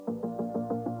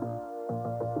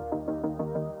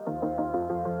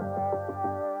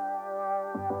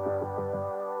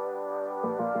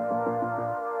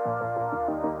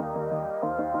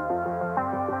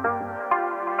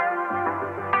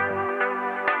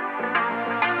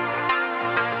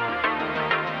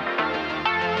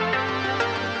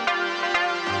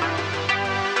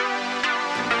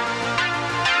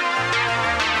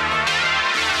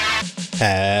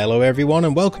Hello everyone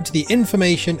and welcome to the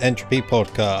Information Entropy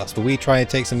Podcast, where we try and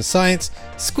take some science,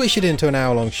 squish it into an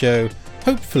hour-long show,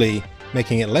 hopefully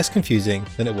making it less confusing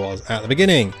than it was at the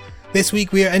beginning. This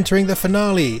week we are entering the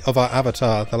finale of our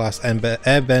Avatar: The Last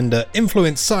Airbender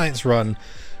influenced science run.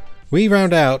 We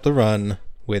round out the run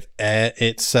with Air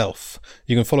itself.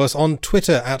 You can follow us on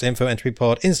Twitter at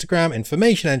InfoEntropyPod, Instagram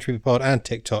InformationEntropyPod, and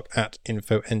TikTok at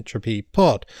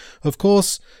InfoEntropyPod. Of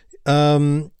course,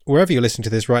 wherever you're listening to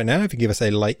this right now, if you give us a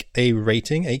like, a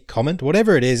rating, a comment,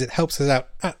 whatever it is, it helps us out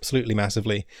absolutely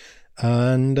massively.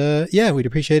 And we'd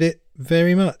appreciate it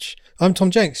very much. I'm Tom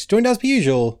Jenks, joined as per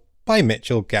usual by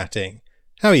Mitchell Gatting.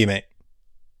 How are you, mate?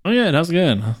 Oh yeah, how's it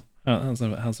going? How's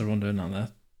everyone doing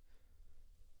out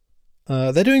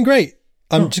there? They're doing great.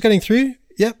 I'm just getting through.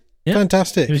 Yep.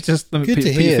 Fantastic. It was just good put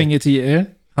to hear. Your finger to your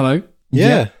ear. Hello.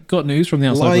 Yeah. Got news from the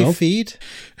outside live world. Feed.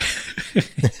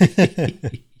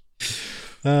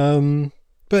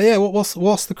 But yeah,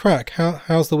 what's the crack?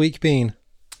 How's the week been?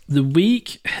 The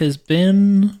week has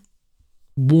been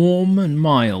warm and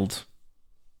mild.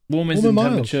 Warm as in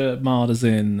temperature, mild as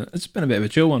in it's been a bit of a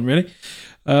chill one, really.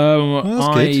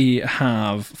 I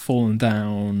have fallen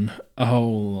down a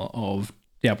hole of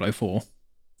Diablo 4,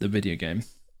 the video game.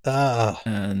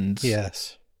 And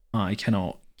yes, I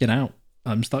cannot get out.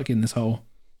 I'm stuck in this hole.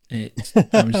 I'm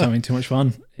just having too much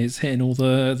fun. It's hitting all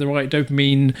the right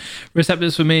dopamine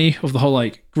receptors for me of the whole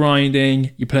like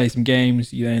grinding. You play some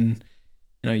games, you then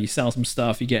you sell some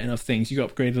stuff, you get enough things, you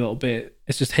got upgraded a little bit.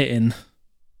 It's just hitting.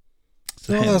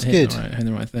 That's good. Hitting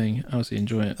the right thing. I obviously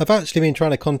enjoy it. I've actually been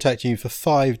trying to contact you for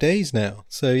 5 days now.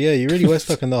 So yeah, you really were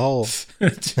stuck in the hole.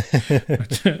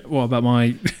 What about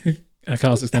my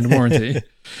car's extended warranty?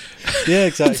 Yeah,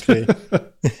 exactly.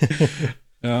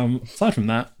 Aside from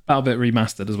that, BattleBit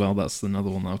Remastered as well. That's another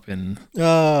one that I've been.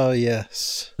 Oh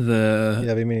yes. I've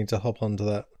been meaning to hop onto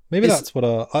that. Maybe that's what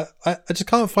I just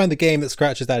can't find the game that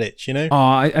scratches that itch.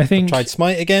 I think I've tried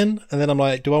Smite again, and then I'm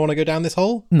like, do I want to go down this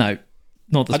hole? No,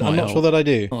 not the Smite hole. I'm not sure that I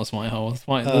do. Not the Smite hole. The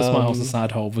Smite hole's a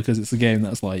sad hole because it's a game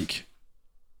that's like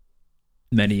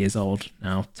many years old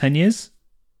now. 10 years.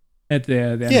 At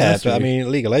the but I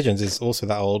mean, League of Legends is also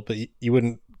that old, but you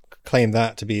wouldn't claim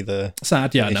that to be the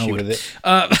sad. Yeah, issue no. With it.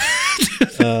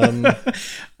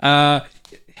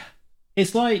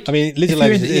 It's like, I mean, League of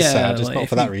Legends is sad, just not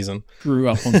for that reason. Grew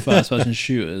up on first-person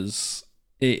shooters.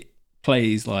 It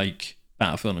plays like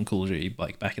Battlefield and Call of Duty,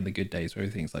 like back in the good days, where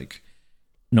everything's like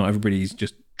not everybody's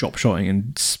just drop shotting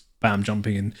and spam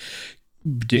jumping and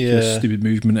ridiculous stupid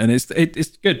movement, and it's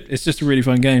good. It's just a really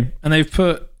fun game, and they've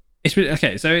put it's really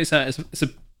okay. So it's a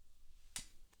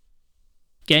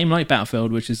game like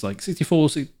Battlefield, which is like 64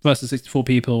 versus 64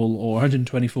 people, or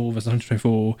 124 versus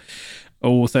 124,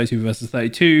 or 32 versus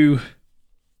 32.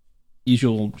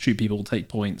 Usual shoot people, take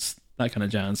points, that kind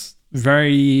of jazz.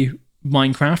 Very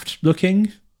Minecraft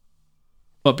looking,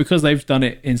 but because they've done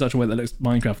it in such a way that looks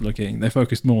Minecraft looking, they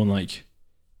focused more on like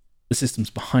the systems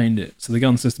behind it. So the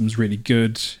gun system's really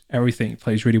good. Everything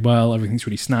plays really well. Everything's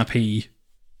really snappy.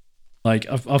 Like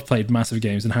I've played massive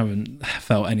games and haven't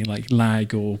felt any like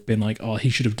lag or been like, oh, he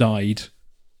should have died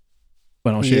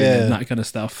when I was shooting him, that kind of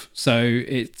stuff. So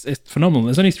it's phenomenal.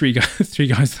 There's only three guys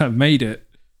that have made it.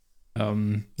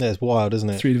 It's wild, isn't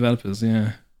it? 3 developers,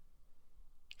 yeah.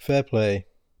 Fair play.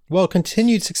 Well,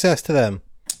 continued success to them.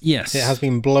 Yes, it has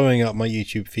been blowing up my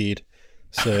YouTube feed.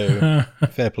 So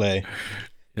fair play.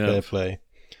 Yep. Fair play.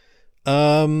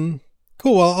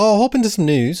 Cool. Well, I'll hop into some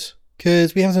news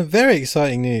because we have some very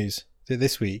exciting news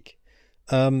this week.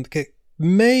 It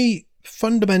may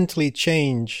fundamentally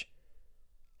change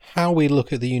how we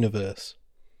look at the universe.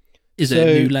 Is it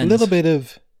a new lens? A little bit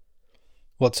of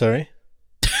what? Sorry.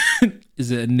 Is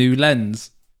it a new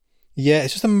lens? Yeah,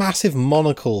 it's just a massive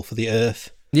monocle for the Earth.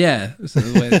 Yeah.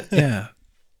 Yeah.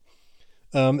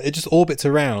 It just orbits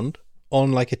around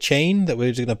on like a chain that we're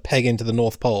just going to peg into the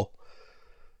North Pole.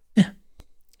 Yeah.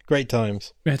 Great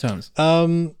times. Great times.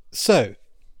 So,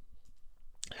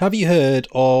 have you heard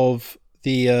of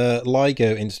the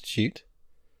LIGO Institute,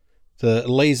 the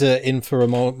Laser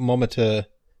Interferometer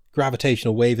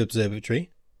Gravitational Wave Observatory?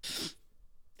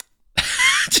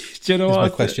 Do you know what? My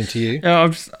question to you. Yeah, I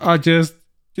was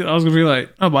going to be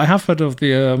like, oh, but I have heard of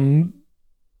the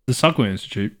Sugway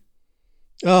Institute.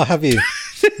 Oh, have you?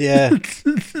 Yeah,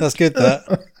 that's good.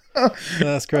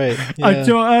 That's great. Yeah.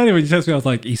 Anyway, when you texted me, I was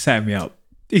like, he's setting me up.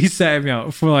 He's setting me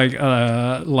up for like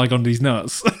on these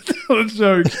nuts. Not a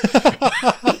joke.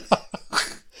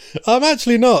 I'm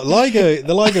actually not. The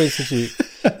LIGO Institute.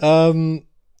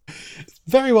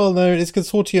 Very well known. It's a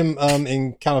consortium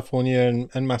in California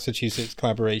and Massachusetts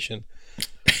collaboration.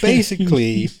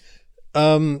 Basically,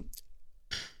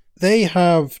 they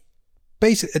have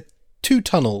two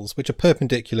tunnels which are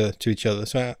perpendicular to each other,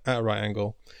 so at a right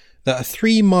angle, that are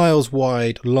 3 miles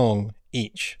wide long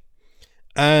each.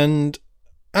 And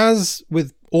as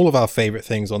with all of our favourite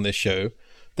things on this show,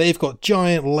 they've got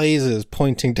giant lasers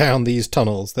pointing down these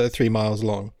tunnels that are 3 miles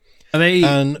long. Are they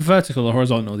vertical or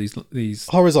horizontal? These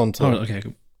horizontal. Oh, okay,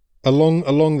 cool.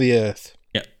 Along the Earth.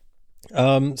 Yeah.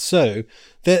 So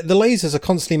the lasers are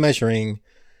constantly measuring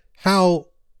how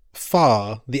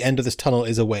far the end of this tunnel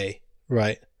is away,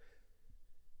 right?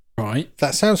 Right.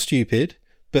 That sounds stupid,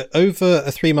 but over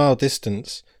a 3 mile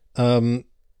distance,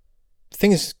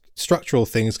 structural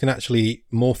things can actually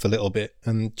morph a little bit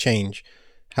and change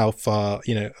how far,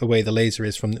 away the laser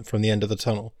is from the end of the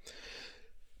tunnel.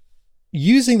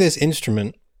 Using this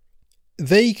instrument,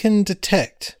 they can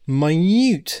detect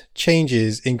minute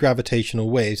changes in gravitational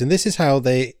waves. And this is how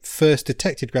they first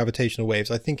detected gravitational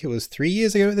waves. I think it was 3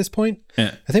 years ago at this point.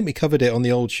 Yeah. I think we covered it on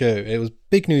the old show. It was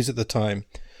big news at the time.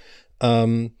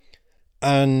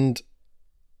 And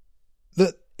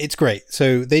it's great.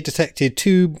 So they detected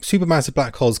two supermassive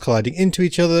black holes colliding into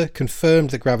each other,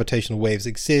 confirmed that gravitational waves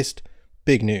exist.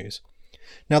 Big news.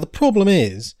 Now, the problem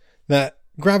is that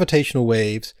gravitational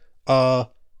waves are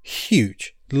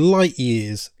huge, light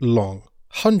years long,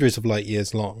 hundreds of light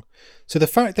years long. So the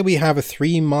fact that we have a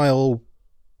 3 mile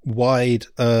wide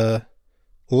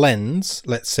lens,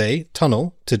 let's say,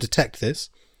 tunnel to detect this,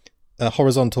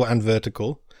 horizontal and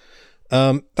vertical,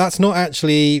 that's not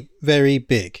actually very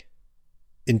big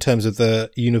in terms of the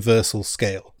universal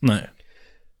scale. No.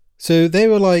 So they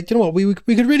were like, you know what, we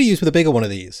could really use with a bigger one of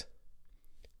these.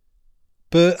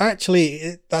 But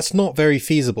actually, that's not very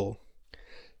feasible.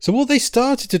 So what they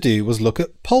started to do was look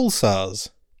at pulsars.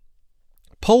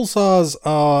 Pulsars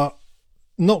are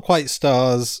not quite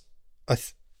stars,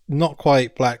 not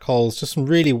quite black holes, just some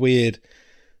really weird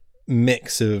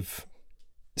mix of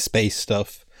space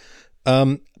stuff.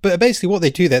 But basically what they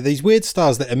do there, these weird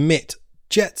stars that emit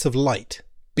jets of light,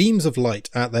 beams of light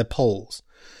at their poles.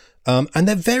 And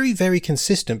they're very, very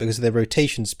consistent because of their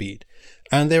rotation speed.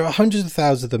 And there are hundreds of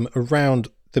thousands of them around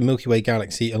the Milky Way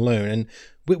galaxy alone. And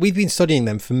we've been studying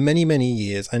them for many, many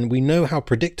years. And we know how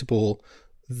predictable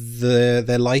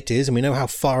their light is. And we know how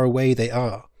far away they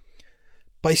are.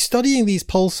 By studying these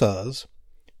pulsars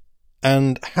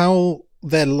and how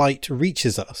their light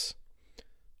reaches us,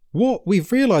 what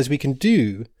we've realized we can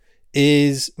do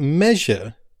is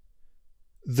measure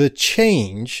the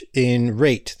change in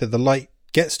rate that the light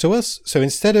gets to us. So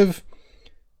instead of,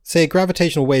 say, a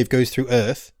gravitational wave goes through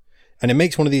Earth and it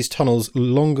makes one of these tunnels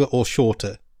longer or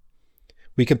shorter,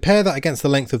 we compare that against the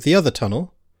length of the other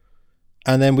tunnel,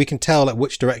 and then we can tell at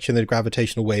which direction the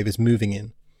gravitational wave is moving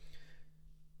in.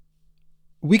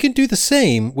 We can do the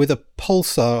same with a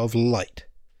pulsar of light.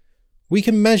 We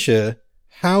can measure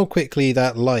how quickly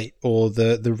that light, or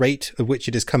the rate at which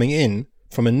it is coming in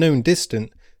from a known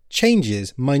distance,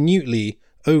 changes minutely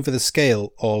over the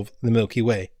scale of the Milky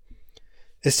Way.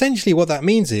 Essentially what that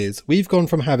means is we've gone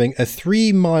from having a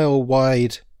 3 mile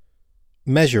wide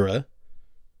measurer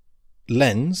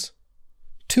lens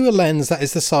to a lens that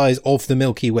is the size of the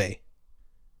Milky Way,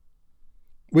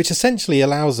 which essentially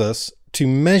allows us to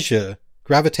measure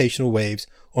gravitational waves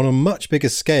on a much bigger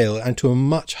scale and to a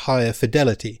much higher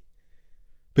fidelity.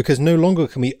 Because no longer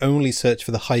can we only search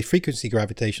for the high frequency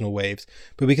gravitational waves,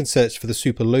 but we can search for the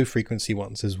super low frequency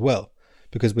ones as well,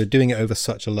 because we're doing it over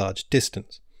such a large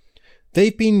distance.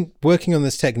 They've been working on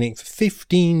this technique for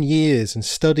 15 years and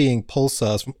studying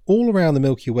pulsars from all around the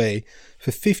Milky Way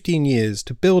for 15 years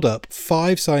to build up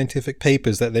 5 scientific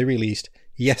papers that they released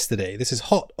yesterday. This is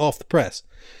hot off the press.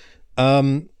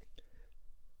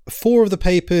 4 of the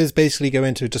papers basically go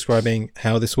into describing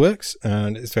how this works,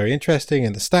 and it's very interesting,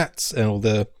 and the stats and all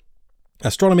the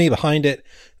astronomy behind it.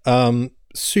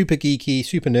 Super geeky,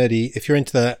 super nerdy. If you're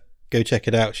into that, go check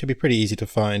it out. It should be pretty easy to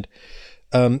find.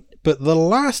 But the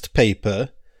last paper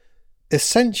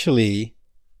essentially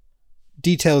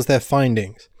details their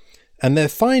findings. And their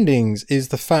findings is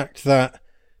the fact that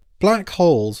black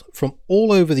holes from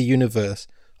all over the universe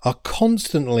are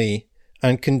constantly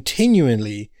and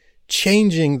continually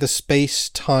changing the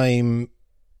space-time.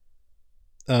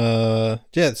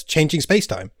 It's changing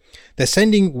space-time. They're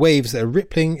sending waves that are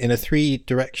rippling in a 3D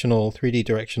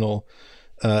directional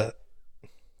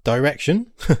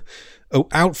direction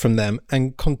out from them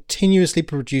and continuously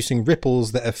producing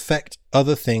ripples that affect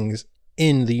other things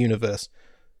in the universe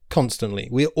constantly.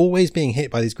 We are always being hit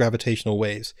by these gravitational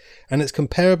waves, and it's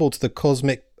comparable to the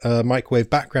cosmic microwave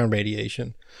background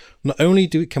radiation. Not only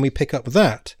can we pick up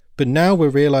that, but now we're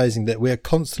realizing that we are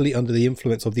constantly under the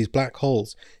influence of these black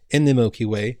holes in the Milky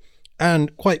Way,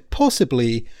 And quite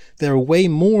possibly, there are way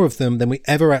more of them than we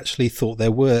ever actually thought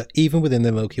there were, even within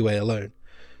the Milky Way alone.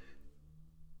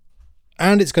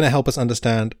 And it's going to help us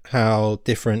understand how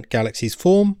different galaxies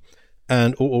form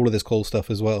and all of this cool stuff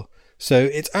as well. So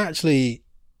it's actually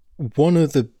one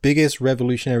of the biggest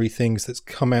revolutionary things that's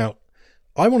come out,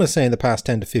 I want to say, in the past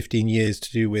 10 to 15 years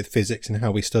to do with physics and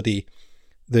how we study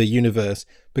the universe,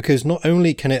 because not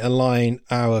only can it align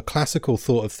our classical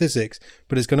thought of physics,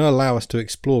 but it's going to allow us to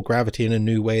explore gravity in a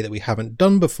new way that we haven't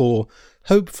done before,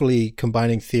 hopefully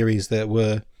combining theories that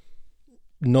were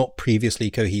not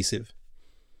previously cohesive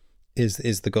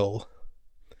is the goal.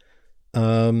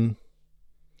 So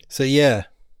yeah,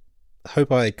 I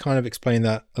hope I kind of explained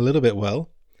that a little bit well,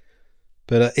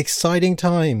 but exciting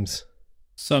times.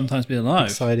 Sometimes be alive.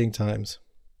 Exciting times.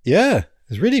 Yeah,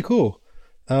 it's really cool.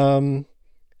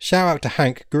 Shout out to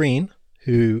Hank Green,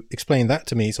 who explained that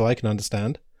to me so I can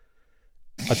understand.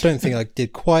 I don't think I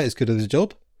did quite as good of a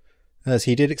job as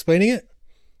he did explaining it.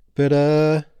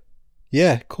 But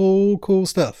yeah, cool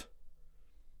stuff.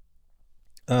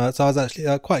 So I was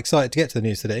actually quite excited to get to the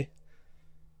news today.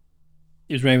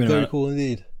 He was raving about it. Very cool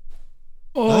indeed.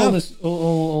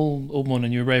 All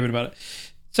morning you were raving about it.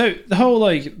 So the whole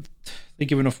they're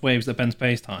giving off waves that bend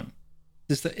space time.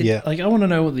 I want to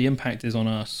know what the impact is on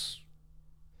us.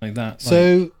 Like that.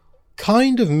 So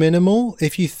kind of minimal.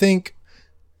 If you think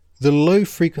the low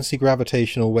frequency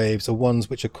gravitational waves are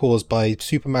ones which are caused by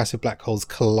supermassive black holes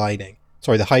colliding.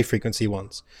 Sorry, the high frequency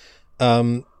ones.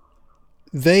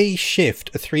 They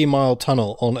shift a 3-mile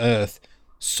tunnel on Earth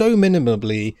so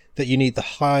minimally that you need the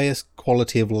highest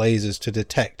quality of lasers to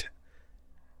detect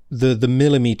the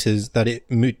millimeters that it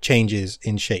changes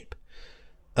in shape.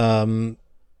 So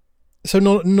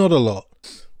not a lot.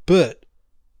 But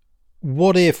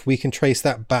what if we can trace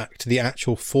that back to the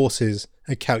actual forces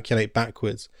and calculate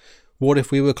backwards? What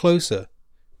if we were closer?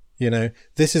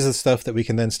 This is the stuff that we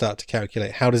can then start to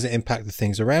calculate. How does it impact the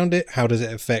things around it? How does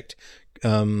it affect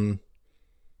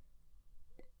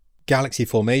galaxy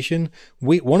formation?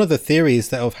 One of the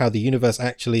theories of how the universe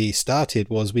actually started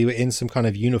was we were in some kind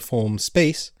of uniform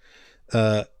space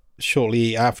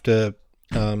shortly after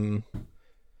the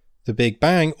Big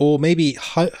Bang, or maybe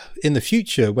in the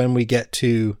future when we get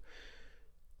to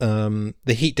the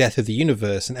heat death of the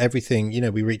universe and everything,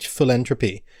 we reach full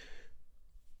entropy.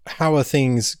 How are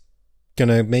things going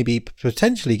to maybe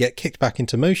potentially get kicked back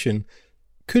into motion?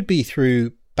 Could be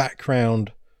through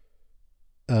background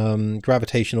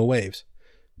gravitational waves,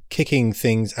 kicking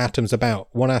atoms about,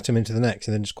 one atom into the next,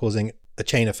 and then just causing a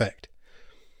chain effect.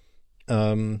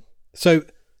 So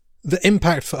the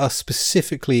impact for us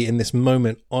specifically in this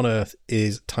moment on Earth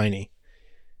is tiny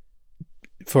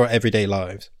for our everyday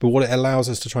lives. But what it allows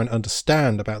us to try and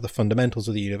understand about the fundamentals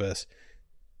of the universe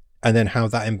and then how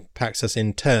that impacts us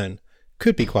in turn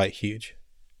could be quite huge.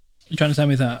 You're trying to tell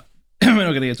me that we're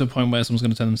not going to get to a point where someone's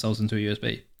going to turn themselves into a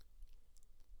USB?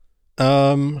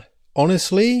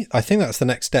 Honestly, I think that's the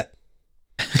next step.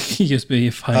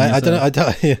 USB. I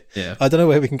don't know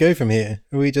where we can go from here.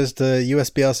 Are we just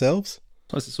USB ourselves?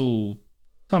 Plus, it's all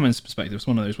Simon's perspective. It's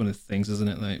one of the things, isn't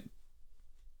it? Like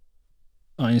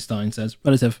Einstein says,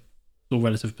 relative. All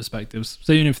relative perspectives.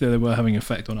 So even if they were having an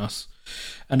effect on us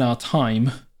and our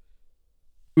time,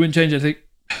 we wouldn't change anything.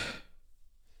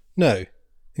 No,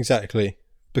 exactly.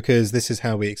 Because this is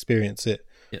how we experience it.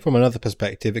 Yep. From another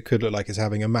perspective, it could look like it's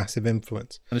having a massive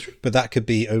influence. But that could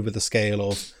be over the scale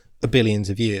of billions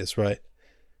of years, right?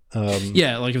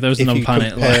 Like if there was another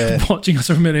planet watching us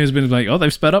for a minute who's been like, oh,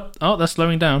 they've sped up. Oh, they're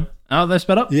slowing down. Oh, they've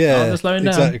sped up. Yeah, oh, they're slowing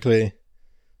down. Exactly.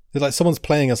 It's like someone's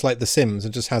playing us like The Sims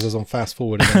and just has us on fast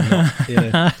forward. And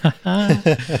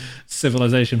not,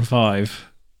 Civilization 5.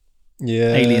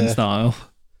 Yeah. Alien style.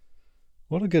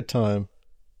 What a good time.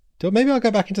 Maybe I'll go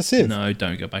back into Civ. No,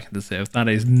 don't go back into Civ. That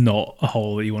is not a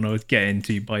hole that you want to get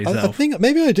into by yourself. I think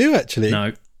maybe I do, actually.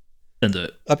 No, don't do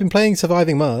it. I've been playing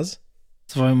Surviving Mars.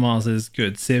 Surviving Mars is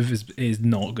good. Civ is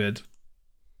not good.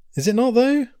 Is it not,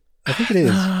 though? I think it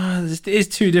is. It is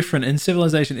too different. And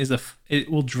Civilization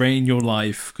it will drain your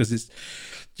life because it's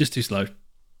just too slow.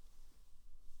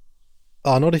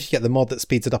 Oh, not if you get the mod that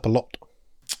speeds it up a lot.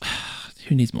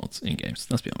 Who needs mods in games?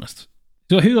 Let's be honest.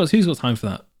 Who's got time for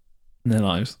that in their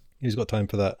lives? Who's got time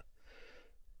for that?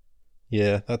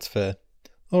 Yeah, that's fair.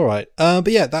 All right. But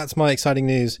yeah, that's my exciting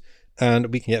news.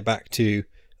 And we can get back to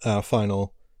our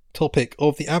final topic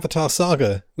of the Avatar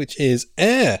saga, which is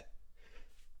air.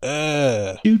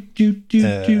 Are you?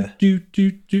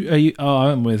 Oh,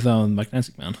 I'm with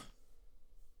Magnetic Man.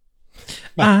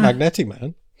 Magnetic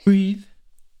Man? Breathe.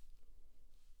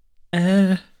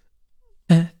 Yeah,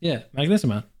 Magnetic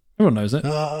Man. Everyone knows it.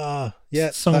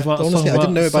 Yeah. Song of our- honestly, song of I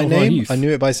didn't know our- it by song of our name. youth. I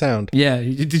knew it by sound. Yeah.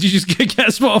 Did you just get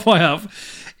Spotify up?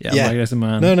 Yeah. Yeah. I'm like, listen,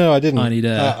 man. No, I didn't. I need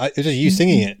it's just you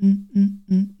singing it.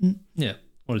 Yeah.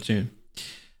 What a tune.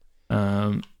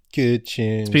 Good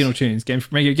tunes. Speaking of tunes,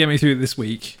 get me through this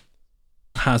week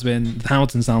has been the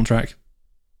Hamilton soundtrack.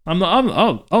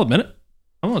 I'll admit it.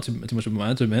 I'm not too much of a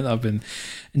man to admit that I've been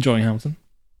enjoying Hamilton.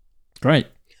 Great.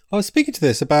 I was speaking to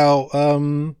this about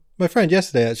my friend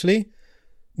yesterday, actually.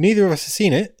 Neither of us has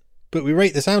seen it, but we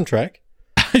rate the soundtrack.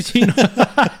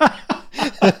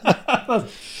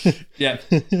 Yeah.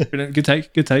 Good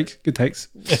takes.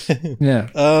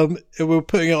 Yeah. We're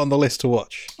putting it on the list to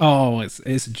watch. Oh, it's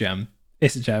a gem.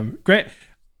 It's a gem. Great.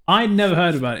 I never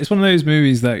heard about it. It's one of those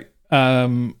movies that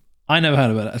I never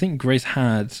heard about it. I think Grace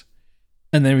had,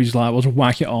 and then we just like, we'll just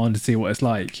whack it on to see what it's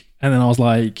like. And then I was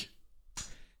like,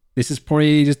 this is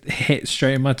probably just hit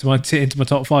straight into my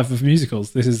top 5 of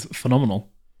musicals. This is phenomenal.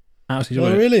 Absolutely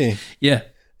enjoyed it. Really? Yeah.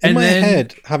 In my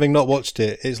head, having not watched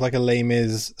it, it's like a Les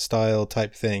Mis style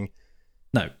type thing.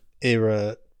 No.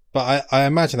 Era. But I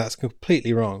imagine that's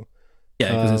completely wrong.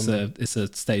 Yeah, because it's a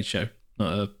stage show,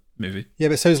 not a movie. Yeah,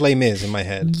 but so's Les Mis in my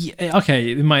head. Yeah,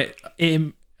 okay.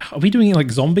 Are we doing it like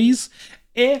zombies?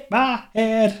 In my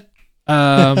head.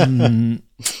 Les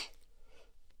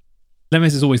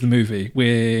Mis is always the movie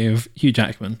with Hugh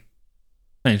Jackman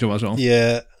and Angel Valjean.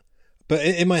 Yeah. But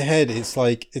in my head, it's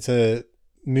like it's a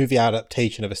movie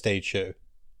adaptation of a stage show.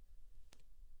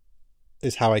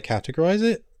 Is how I categorize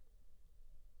it.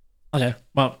 Okay,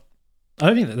 well, I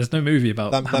don't think that there's no movie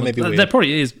about that may be weird. There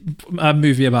probably is a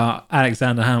movie about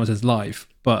Alexander Hamilton's life,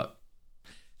 but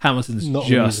Hamilton's Not a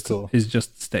just musical. is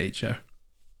just a stage show.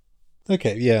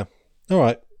 Okay, yeah. All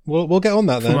right. We'll get on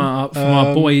that then. From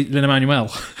our boy Lin-Manuel,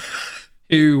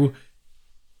 who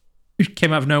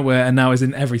came out of nowhere and now is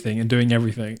in everything and doing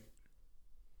everything.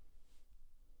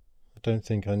 I don't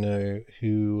think I know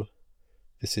who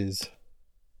this is.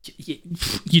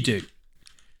 You do.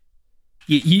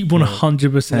 You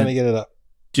 100% Let me get it up.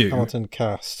 do. Hamilton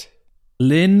cast.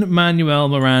 Lin-Manuel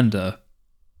Miranda,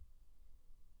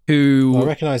 who I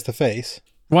recognise the face.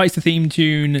 writes the theme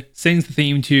tune, sings the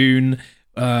theme tune,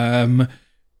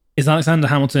 is Alexander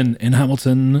Hamilton in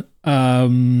Hamilton,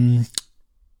 wrote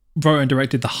and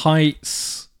directed The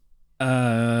Heights,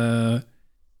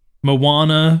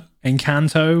 Moana,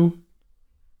 Encanto.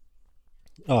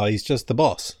 Oh, he's just the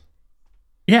boss.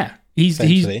 Yeah, he's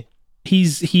Essentially.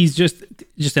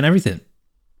 just in everything.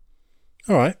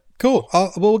 All right. Cool.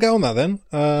 We'll get on that then.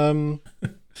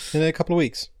 In a couple of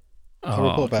weeks. I'll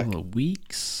report back. A couple of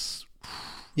weeks.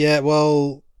 Yeah,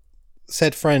 well,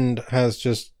 said friend has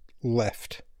just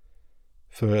left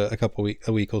for a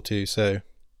week or two, so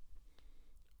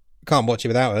can't watch it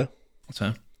without her.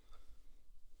 So,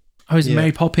 it's Yeah.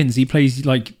 Mary Poppins. He plays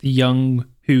like the young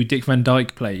who Dick Van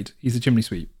Dyke played. He's a chimney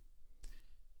sweep.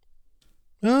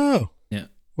 Oh. Yeah.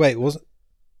 Wait, wasn't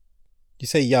you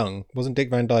say young? Wasn't Dick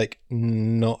Van Dyke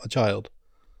not a child?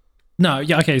 No,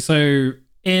 yeah, okay. So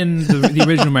in the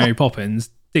original Mary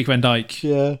Poppins, Dick Van Dyke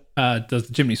Yeah. does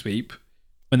the chimney sweep.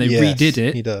 When they Yes, redid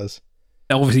it, he does.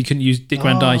 they obviously couldn't use Dick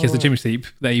Van Dyke as the Oh. chimney sweep.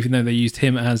 Even though they used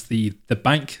him as the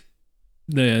bank,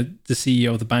 the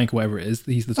CEO of the bank, or whatever it is.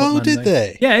 He's the top Oh, man did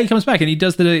there. they? Yeah, he comes back and he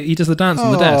does the dance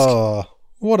on the desk. Oh,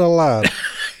 what a lad.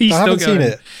 He's I still haven't seen going.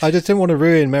 it. I just didn't want to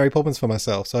ruin Mary Poppins for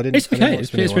myself, so I didn't. It's I didn't okay. watch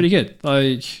It's the new pretty good.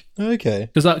 Like, one. Okay.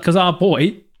 because our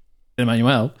boy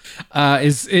Emmanuel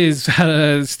is had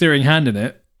a steering hand in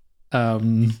it.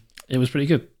 It was pretty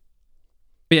good.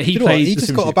 But yeah, he You know what? plays. He the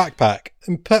just got a chimney backpack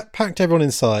and packed everyone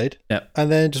inside, Yeah. and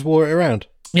then just wore it around.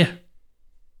 sweep. Yeah,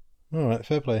 All right,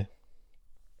 fair play.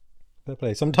 Fair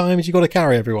play. Sometimes you got to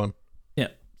carry everyone. yeah.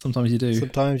 Sometimes you do.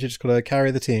 Sometimes you just got to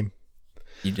carry the team.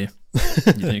 You do.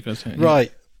 You do. You've got to-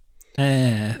 Right. What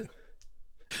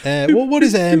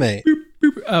is air, mate?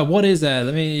 What is there?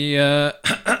 Let me.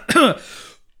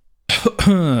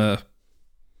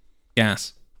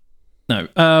 Gas. No.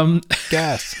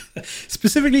 Gas.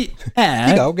 Specifically, You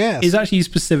air got gas. is actually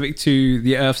specific to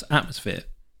the Earth's atmosphere.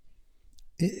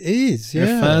 It is, It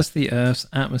yeah. refers to the Earth's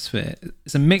atmosphere.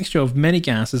 It's a mixture of many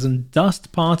gases and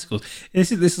dust particles.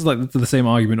 This is like the same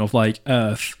argument of like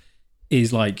Earth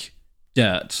is like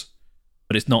dirt,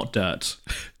 but it's not dirt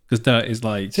because dirt is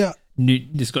like Yeah.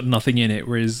 it's got nothing in it,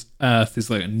 whereas Earth is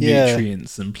like Yeah.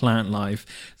 nutrients and plant life.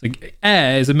 So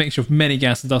air is a mixture of many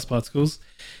gas and dust particles.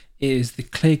 It is the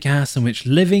clear gas in which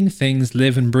living things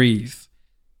live and breathe.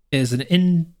 It is an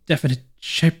indefinite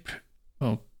shape.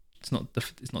 Well, it's not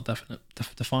definite.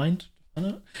 Defined. I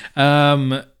don't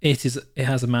know. It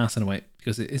has a mass and a weight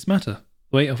because it is matter.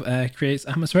 The weight of air creates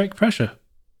atmospheric pressure.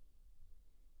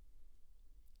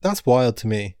 That's wild to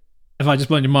me. If I just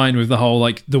blown your mind with the whole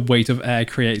like the weight of air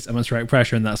creates atmospheric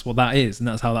pressure, and that's what that is, and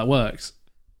that's how that works.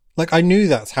 Like, I knew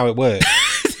that's how it works,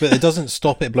 but it doesn't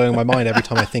stop it blowing my mind every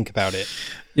time I think about it.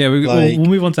 Yeah, we'll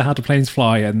move on to how do planes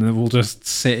fly, and then we'll just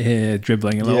sit here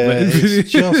dribbling a little bit.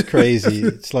 It's just crazy.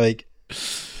 It's like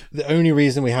the only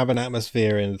reason we have an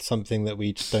atmosphere and something that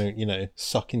we just don't,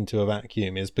 suck into a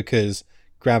vacuum is because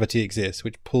gravity exists,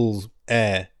 which pulls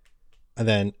air, and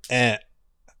then air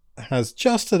has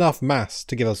just enough mass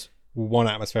to give us one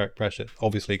atmospheric pressure,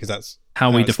 obviously, because that's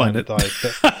how we define it. But,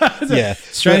 yeah,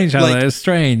 strange how that is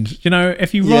strange.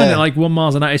 If you run at like 1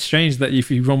 mile an hour, it's strange that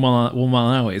if you run 1 mile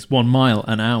an hour, it's 1 mile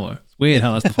an hour. It's weird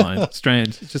how that's defined.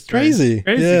 Strange. It's just crazy.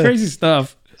 Crazy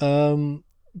stuff.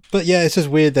 But yeah, it's just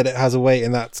weird that it has a weight,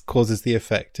 and that causes the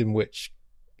effect in which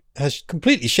has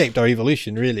completely shaped our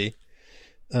evolution. Really,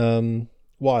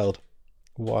 wild.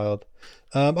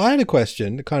 I had a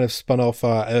question that kind of spun off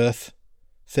our Earth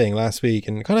thing last week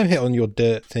and kind of hit on your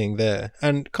dirt thing there,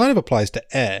 and kind of applies to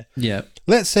air. Yeah.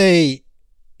 Let's say,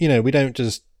 we don't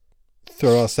just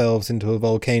throw ourselves into a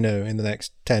volcano in the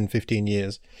next 10, 15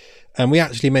 years, and we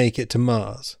actually make it to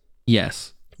Mars.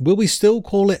 Yes. Will we still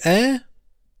call it air?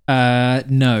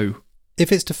 No.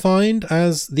 If it's defined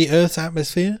as the Earth's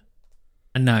atmosphere?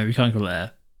 No, we can't call it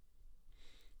air.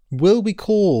 Will we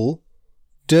call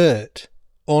dirt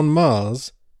on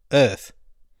Mars Earth?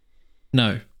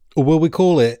 No. Or will we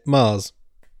call it Mars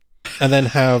and then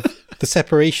have the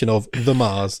separation of the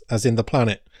Mars as in the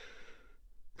planet?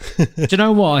 Do you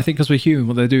know what? I think because we're human,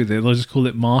 what they'll just call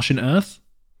it Martian Earth.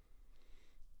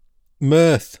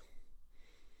 Mirth.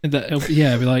 It'd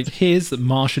be like, here's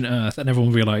Martian Earth, and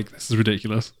everyone will be like, this is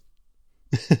ridiculous.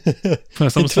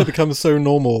 Until it becomes so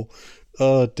normal.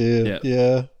 Oh dear.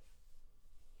 Yeah.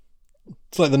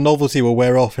 It's like the novelty will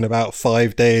wear off in about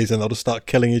 5 days and they'll just start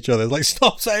killing each other. It's like,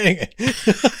 stop saying it.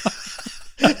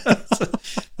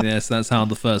 Yes, that's how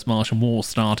the first Martian War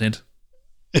started.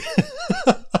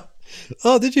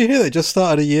 Oh, did you hear they just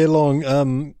started a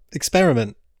year-long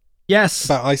experiment? Yes.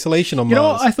 About isolation on Mars. You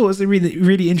know what I thought was really,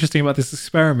 really interesting about this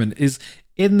experiment is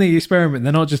in the experiment,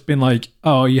 they're not just been like,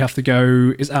 oh, you have to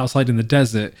go, it's outside in the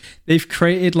desert. They've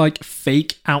created like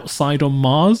fake outside on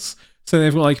Mars. So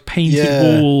they've got like painted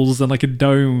walls and like a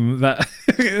dome that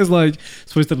is like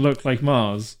supposed to look like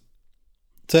Mars.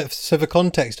 So for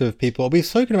context of people, we've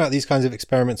spoken about these kinds of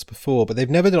experiments before, but they've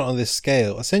never done it on this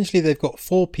scale. Essentially, they've got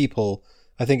 4 people.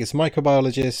 I think it's a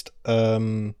microbiologist,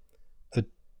 a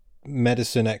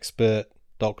medicine expert,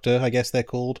 doctor, I guess they're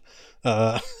called,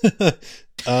 an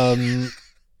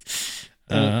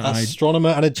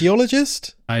astronomer and a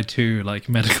geologist. I too like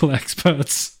medical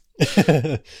experts.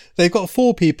 They've got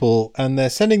 4 people and they're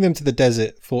sending them to the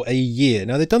desert for a year.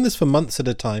 Now, they've done this for months at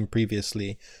a time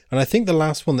previously, and I think the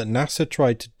last one that NASA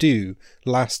tried to do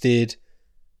lasted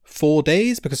 4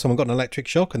 days because someone got an electric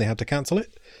shock and they had to cancel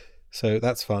it. So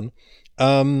that's fun.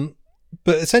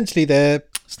 But essentially they're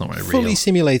fully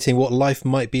simulating what life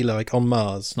might be like on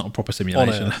Mars. It's not a proper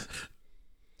simulation.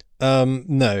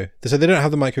 No. So they don't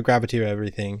have the microgravity or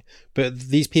everything, but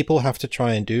these people have to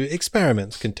try and do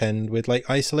experiments, contend with like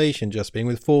isolation, just being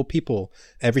with 4 people.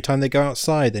 Every time they go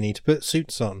outside, they need to put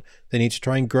suits on. They need to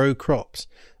try and grow crops.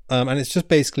 And it's just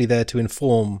basically there to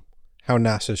inform how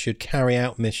NASA should carry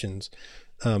out missions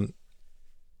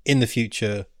in the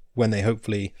future when they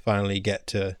hopefully finally get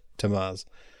to Mars,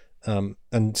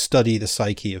 and study the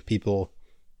psyche of people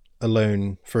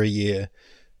alone for a year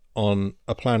on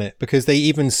a planet, because they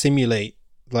even simulate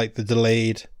like the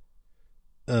delayed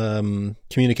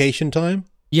communication time.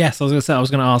 Yes, I was going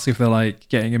to ask if they're like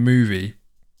getting a movie.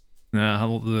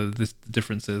 How the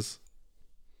difference is.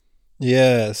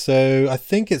 Yeah, so I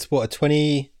think it's a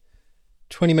 20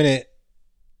 minute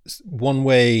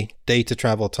one-way data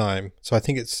travel time. So I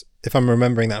think it's, if I'm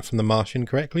remembering that from The Martian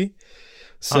correctly.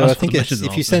 So I think it's,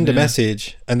 if you send a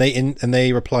message and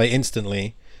they reply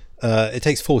instantly, it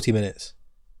takes 40 minutes.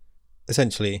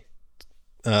 Essentially,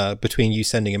 between you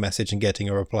sending a message and getting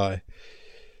a reply.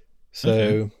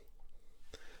 So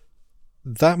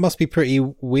that must be pretty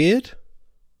weird,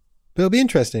 but it'll be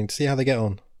interesting to see how they get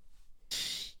on.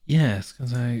 Yes,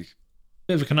 because a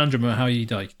bit of a conundrum of how you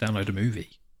like download a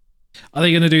movie. Are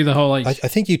they going to do the whole like? I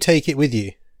think you take it with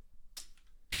you.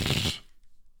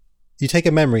 You take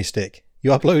a memory stick.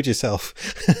 You upload yourself.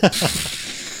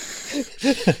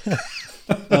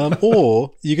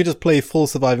 Or you could just play full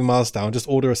Surviving Mars style and just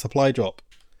order a supply drop.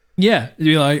 Yeah, you'd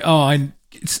be like, oh, I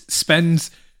spend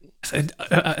like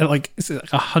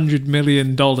 $100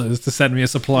 million to send me a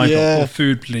supply drop of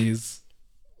food, please.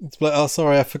 It's like, oh,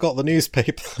 sorry, I forgot the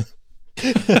newspaper.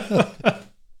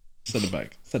 Send it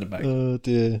back. Oh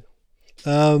dear.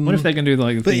 What if they're gonna do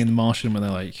like the thing in The Martian where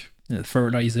they're like,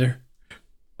 fertilizer?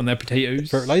 on their potatoes.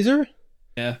 Fertilizer?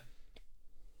 Yeah.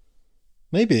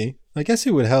 Maybe. I guess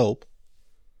it would help.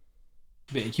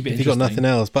 Keep it if you got nothing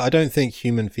else. But I don't think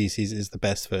human feces is the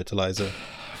best fertilizer.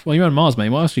 Well, you're on Mars, mate.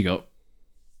 What else you got?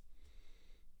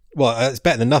 Well, it's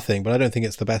better than nothing, but I don't think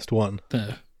it's the best one.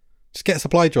 No. Just get a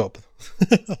supply drop.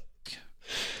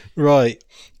 Right.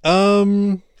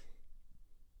 Earth.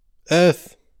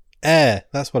 Air.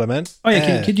 That's what I meant. Oh,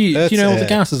 yeah. Do you know all the air.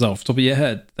 gases off the top of your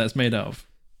head that's made out of?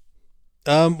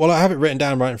 Well, I have it written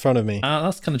down right in front of me.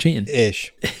 That's kind of cheating.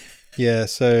 Ish. Yeah,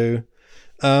 so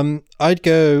I'd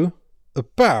go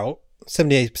about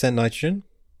 78% nitrogen,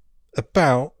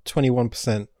 about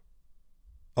 21%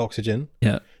 oxygen,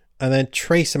 Yeah. and then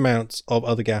trace amounts of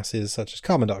other gases such as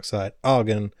carbon dioxide,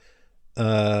 argon,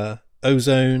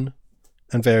 ozone,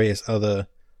 and various other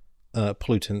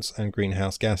pollutants and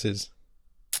greenhouse gases.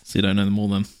 So you don't know them all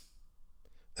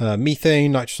then?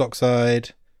 Methane, nitrous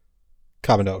oxide,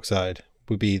 carbon dioxide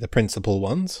would be the principal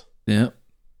ones. Yeah.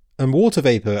 And water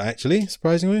vapor, actually,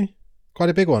 surprisingly, quite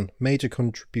a big one, major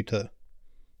contributor.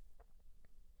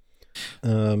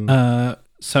 So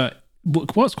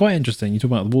what's quite interesting, you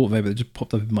talk about the water vapor that just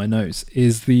popped up in my notes,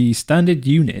 is the standard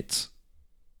unit.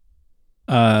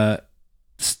 That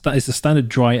is the standard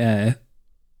dry air.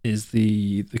 Is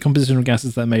the composition of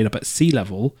gases that are made up at sea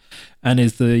level, and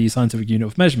is the scientific unit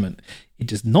of measurement. It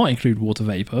does not include water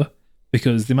vapor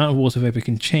because the amount of water vapor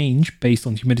can change based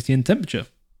on humidity and temperature.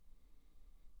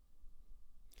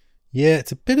 Yeah,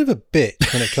 it's a bit of a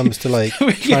bitch when it comes to like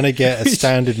trying to get a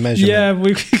standard measurement. Yeah,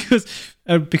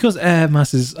 because air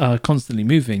masses are constantly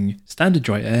moving, standard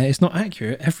dry air is not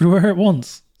accurate everywhere at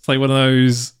once. It's like one of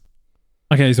those,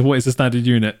 okay, so what is the standard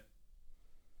unit?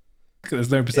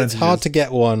 There's no percentages. It's hard to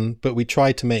get one, but we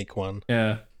tried to make one.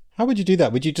 Yeah. How would you do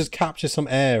that? Would you just capture some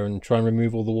air and try and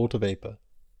remove all the water vapor?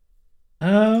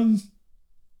 Yeah.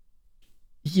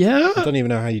 I don't even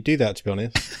know how you do that, to be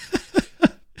honest.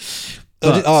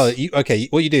 But- okay.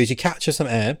 What you do is you capture some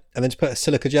air and then just put a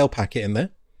silica gel packet in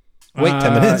there. Wait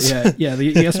 10 minutes. Yeah.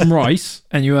 You get some rice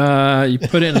and you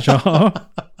put it in a jar.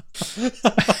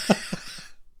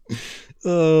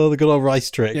 Oh, the good old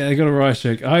rice trick. Yeah, the good old rice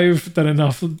trick. I've done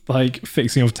enough like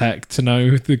fixing of tech to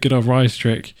know the good old rice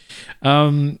trick.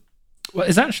 Well,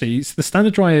 it's the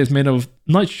standard dry air is made of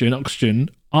nitrogen,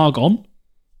 oxygen, argon.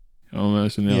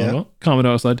 Almost in the Yeah. argon. Carbon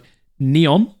dioxide,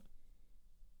 neon,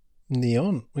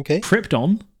 Okay.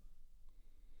 krypton.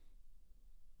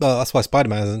 Well, that's why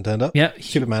Spider-Man hasn't turned up. Yeah,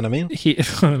 Superman, I mean.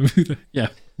 Yeah.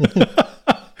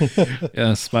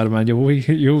 Yeah, Spider-Man,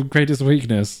 your greatest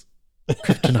weakness.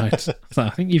 Kryptonite. So I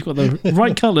think you've got the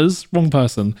right colours, wrong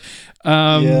person.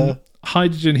 Yeah.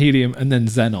 Hydrogen, helium, and then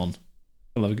xenon.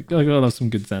 I love some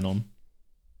good xenon.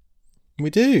 We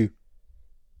do.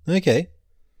 Okay.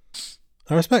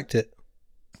 I respect it.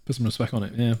 Put some respect on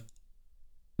it, yeah. And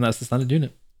that's the standard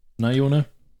unit. Now you all know.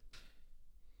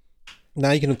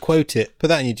 Now you can quote it. Put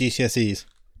that in your GCSEs.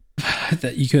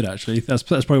 That you could actually. That's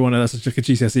probably that's like a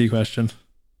GCSE question.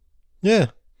 Yeah.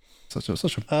 Such a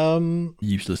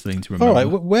useless thing to remember. All right.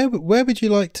 Where would you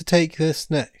like to take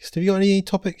this next? Have you got any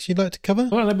topics you'd like to cover?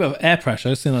 Well, a little bit of air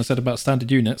pressure, since I said about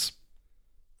standard units.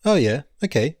 Oh yeah.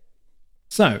 Okay.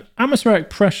 So, atmospheric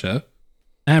pressure,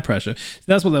 air pressure,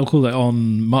 that's what they'll call it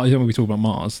on Mars. When we talk about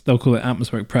Mars, they'll call it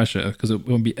atmospheric pressure because it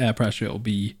won't be air pressure,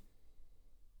 it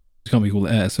can't be called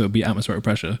air, so it'll be atmospheric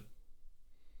pressure.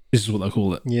 This is what they'll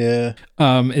call it. Yeah.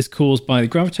 Is caused by the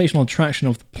gravitational attraction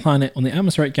of the planet on the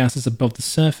atmospheric gases above the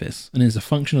surface and is a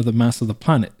function of the mass of the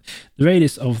planet, the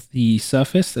radius of the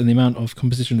surface and the amount of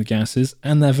composition of the gases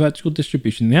and their vertical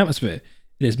distribution in the atmosphere.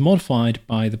 It is modified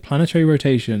by the planetary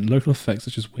rotation, local effects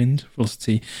such as wind,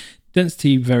 velocity,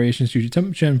 density variations due to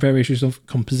temperature, and variations of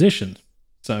composition.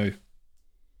 So,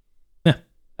 yeah,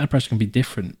 air pressure can be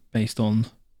different based on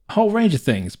a whole range of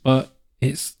things, but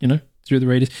it's, through the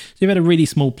radius. So if you had a really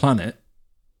small planet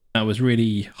that was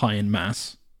really high in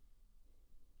mass,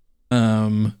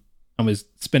 and was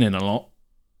spinning a lot,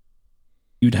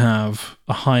 you'd have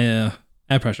a higher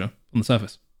air pressure on the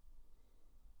surface.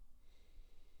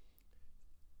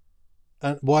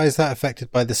 And why is that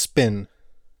affected by the spin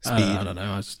speed? I don't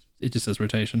know. It just says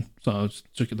rotation, so I just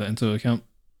took that into account.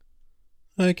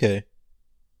 Okay.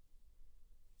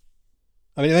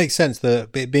 I mean, it makes sense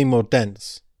that it being more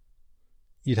dense,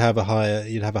 you'd have a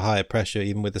higher pressure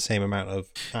even with the same amount of.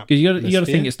 Because you got to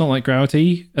think it's not like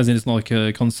gravity, as in it's not like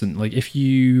a constant. Like if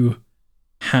you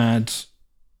had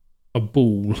a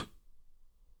ball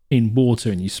in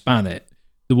water and you span it,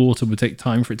 the water would take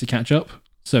time for it to catch up.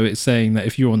 So it's saying that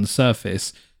if you're on the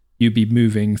surface, you'd be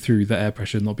moving through the air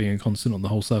pressure, not being a constant on the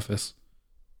whole surface.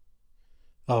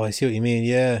 Oh, I see what you mean.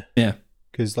 Yeah. Yeah.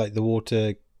 Because like the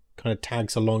water kind of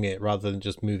tags along it rather than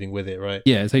just moving with it, right?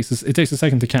 Yeah, it takes a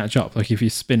second to catch up. Like if you're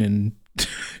spinning.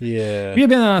 Yeah. Have you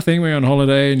been that thing where you're on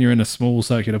holiday and you're in a small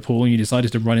circular pool and you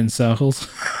decided to run in circles?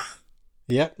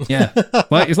 Yep. Yeah,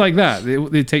 like it's like that.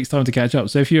 It takes time to catch up.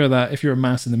 So if you're a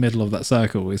mass in the middle of that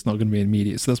circle, it's not going to be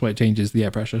immediate. So that's why it changes the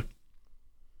air pressure.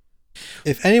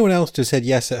 If anyone else just said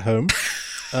yes at home,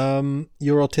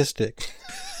 you're autistic.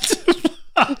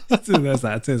 There's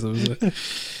that autism.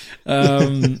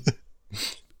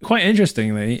 Quite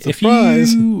interestingly,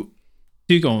 Surprise. if you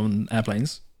do go on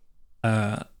airplanes,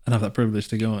 and have that privilege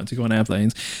to go on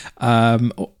airplanes,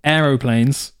 or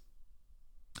aeroplanes,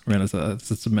 I realize that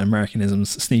that's some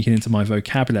Americanisms sneaking into my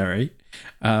vocabulary.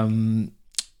 There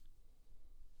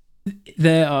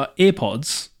are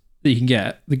earpods that you can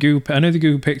get. I know the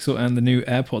Google Pixel and the new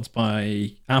AirPods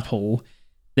by Apple,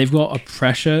 they've got a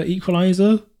pressure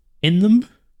equalizer in them.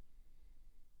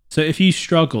 So if you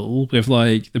struggle with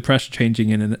like the pressure changing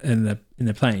in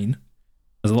the plane,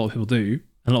 as a lot of people do,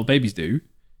 and a lot of babies do,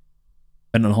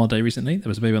 went on a holiday recently, there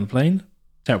was a baby on the plane.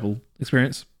 Terrible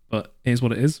experience, but it is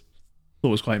what it is. Thought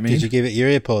it was quite mean. Did you give it your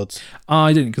earpods?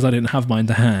 I didn't, because I didn't have mine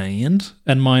to hand,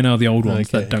 and mine are the old ones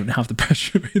that don't have the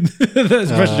pressure in.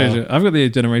 That's pressure changer. I've got the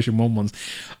Generation 1 ones.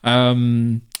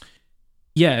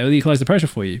 Yeah, it'll equalize the pressure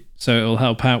for you, so it'll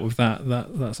help out with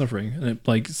that suffering, and it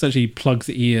like essentially plugs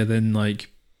the ear, then like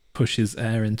pushes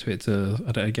air into it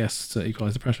I guess to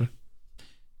equalize the pressure.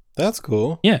 That's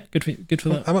cool. Yeah, good for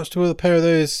that. How much do a pair of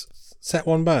those set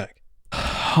one back?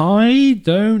 I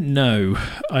don't know.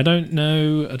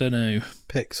 Pixel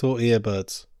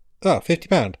earbuds. Oh,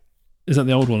 £50. Is that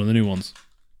the old one or the new ones?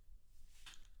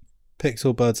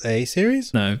 Pixel Buds A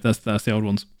series? No, that's the old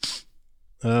ones.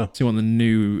 Oh. So you want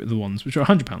the ones, which are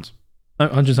 £100. No,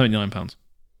 £179.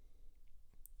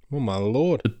 Oh my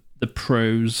lord. The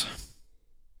pros.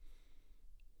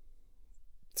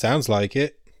 Sounds like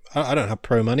it. I don't have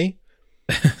pro money.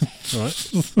 All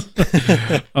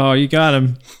right. Oh, you got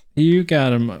him. You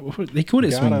got him. They called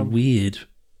it something weird.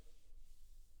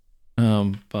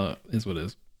 But it's what it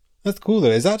is. That's cool though.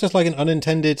 Is that just like an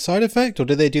unintended side effect, or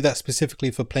did they do that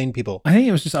specifically for plain people? I think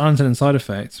it was just an unintended side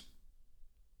effect.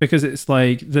 Because it's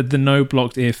like the no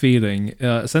blocked ear feeling.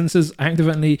 Sensors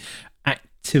actively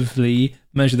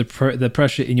measure the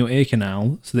pressure in your ear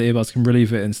canal so the earbuds can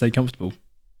relieve it and stay comfortable.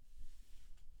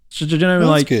 So do you know,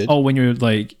 like, good. When you're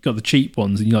like got the cheap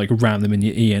ones and you like ram them in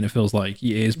your ear and it feels like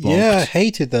your ear's blocked. Yeah, I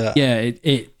hated that. Yeah,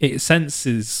 it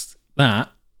senses that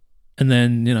and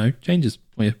then changes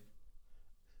for you.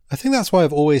 I think that's why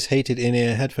I've always hated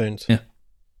in-ear headphones. Yeah.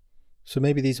 So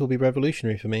maybe these will be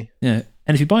revolutionary for me. Yeah,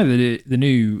 and if you buy a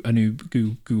new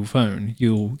Google phone,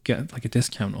 you'll get like a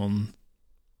discount on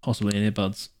possibly an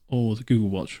earbuds or the Google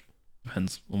Watch.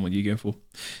 Depends on what you go for.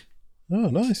 Oh,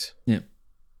 nice. Yeah.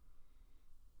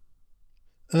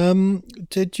 Do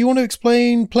you want to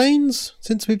explain planes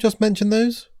since we've just mentioned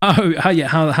those? Oh yeah,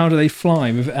 how do they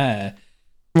fly with air?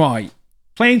 Right,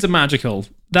 planes are magical.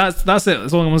 That's it.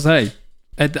 That's all I'm gonna say.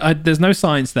 There's no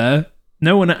science there.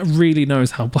 No one really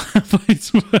knows how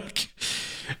planes work.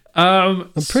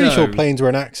 I'm pretty sure planes were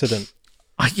an accident.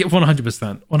 Yeah,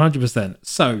 100%.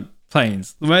 So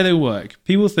planes, the way they work,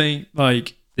 people think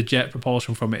like the jet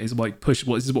propulsion from it is like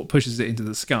what pushes it into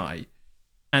the sky.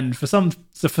 And for some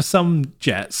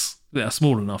jets that are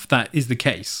small enough, that is the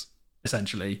case,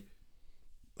 essentially.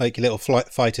 Like little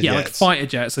fighter jets. Yeah, like fighter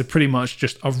jets are pretty much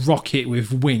just a rocket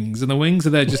with wings. And the wings are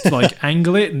there just to like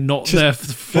angle it, not there for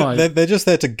the flight. They're just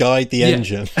there to guide the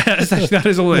engine. Essentially, that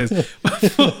is all it is.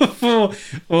 for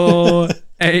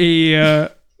a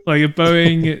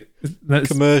Boeing...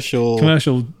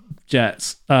 Commercial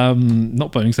jets.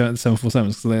 Not Boeing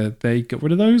 747s, because they got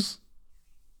rid of those.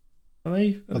 Are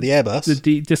they? Or the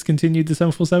Airbus? Discontinued the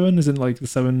 747? Isn't like the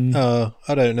 7... Oh,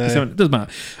 I don't know. It doesn't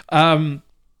matter.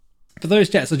 But those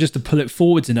jets are just to pull it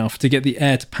forwards enough to get the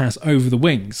air to pass over the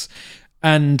wings.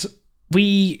 And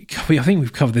I think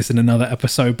we've covered this in another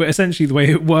episode, but essentially the way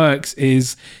it works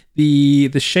is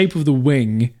the shape of the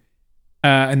wing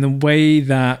and the way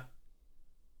that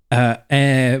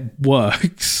air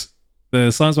works, the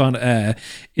science behind air,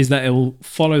 is that it will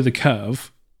follow the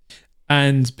curve.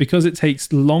 And because it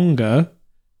takes longer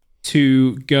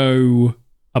to go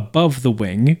above the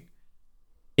wing,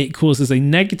 it causes a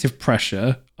negative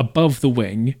pressure above the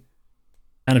wing.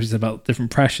 And if it's about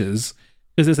different pressures,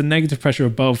 because there's a negative pressure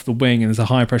above the wing and there's a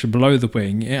higher pressure below the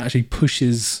wing, it actually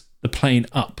pushes the plane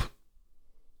up.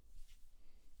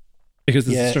 Because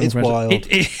there's a strong it's pressure. Wild.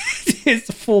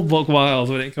 It's full block wild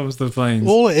when it comes to planes.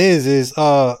 All it is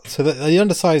so the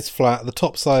underside's flat, the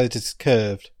top side is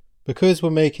curved. Because we're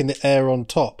making the air on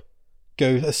top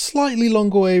go a slightly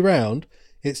longer way round,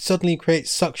 it suddenly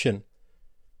creates suction.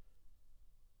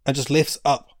 and just lifts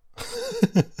up.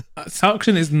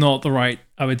 Suction is not the right,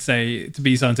 I would say, to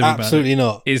be scientific Absolutely about it.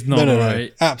 not. It's not No.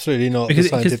 right. Absolutely not. Because the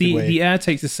scientific way. the air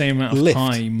takes the same amount of Lift.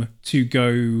 time to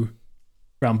go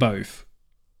around both.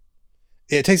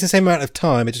 It takes the same amount of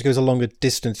time. It just goes a longer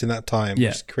distance in that time, Yeah.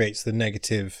 which creates the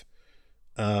negative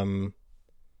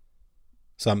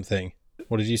something.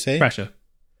 What did you say?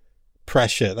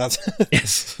 Pressure. That's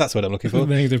Yes. that's what I'm looking for.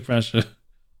 Negative pressure.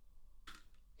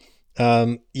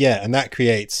 Yeah, and that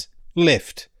creates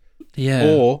lift. Yeah.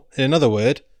 Or, in another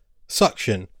word,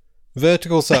 suction.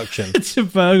 Vertical suction. It's a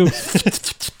burger.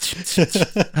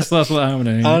 that's what's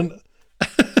happening. And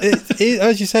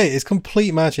as you say, it's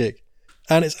complete magic.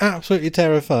 And it's absolutely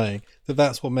terrifying that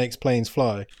that's what makes planes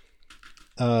fly.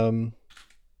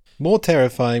 More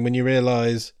terrifying when you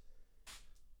realise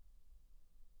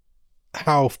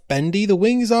how bendy the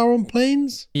wings are on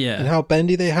planes. Yeah. And how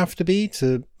bendy they have to be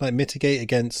to like mitigate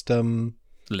against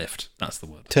Lift. That's the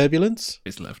word. turbulence.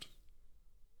 It's lift.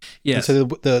 Yeah. And so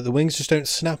the wings just don't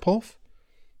snap off.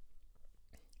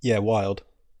 Yeah, wild.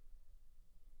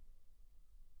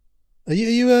 Are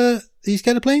you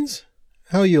scared of planes?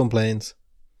 How are you on planes?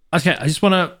 Okay, I just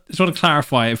want to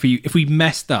clarify if we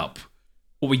messed up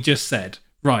what we just said.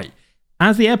 Right.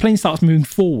 As the airplane starts moving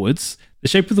forwards, the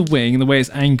shape of the wing and the way it's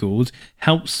angled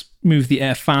helps move the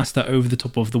air faster over the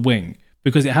top of the wing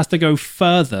because it has to go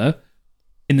further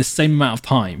in the same amount of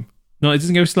time. No, it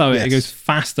doesn't go slower, Yes. it goes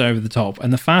faster over the top.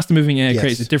 And the faster moving air Yes.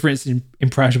 creates a difference in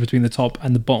pressure between the top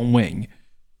and the bottom wing.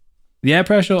 The air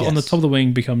pressure on the Yes. top of the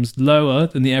wing becomes lower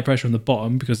than the air pressure on the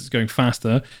bottom because it's going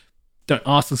faster. Don't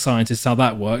ask the scientists how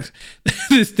that works.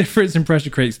 This difference in pressure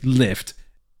creates lift.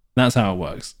 That's how it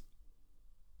works.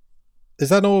 Is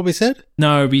that not what we said?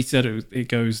 No, we said it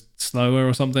goes slower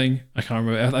or something. I can't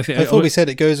remember. I thought we said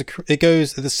it goes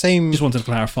at the same just wanted to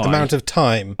clarify amount of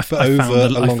time, but I over found a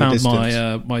longer distance.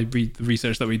 the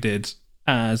research that we did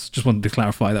as just wanted to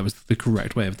clarify that was the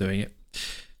correct way of doing it.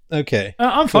 Okay.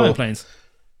 I'm fine Cool. with planes.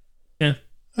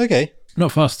 Okay.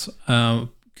 Not fussed. I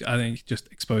think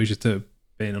just exposure to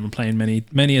being on a plane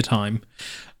many a time.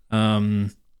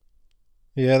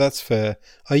 Yeah, that's fair.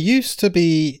 I used to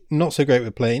be not so great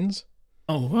with planes.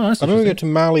 Oh, well, that's I remember going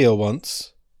interesting. to Malio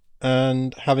once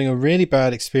and having a really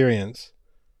bad experience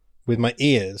with my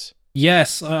ears.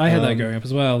 Yes, I had that Um, growing up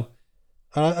as well.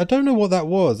 And I don't know what that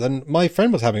was. And my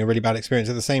friend was having a really bad experience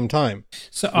at the same time.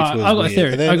 So Which I've was got a weird.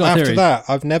 theory. And then I got a after theory. that,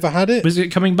 I've never had it Was it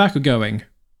coming back or going?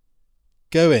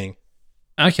 going.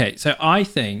 Okay, so I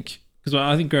think because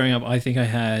I think growing up, I think I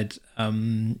had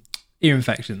ear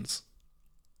infections.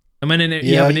 And when you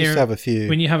Yeah, I have an used ear, to have a few.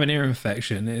 when you have an ear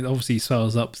infection, it obviously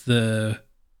swells up the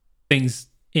things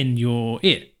in your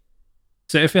ear.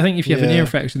 So if you have an Yeah. ear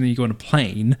infection, then you go on a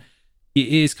plane, your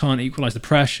ears can't equalize the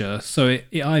pressure, so it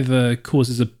either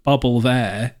causes a bubble of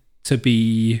air to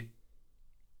be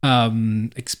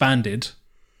expanded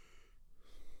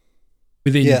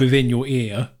within your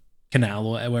ear canal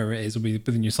or wherever it is, or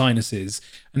within your sinuses,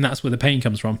 and that's where the pain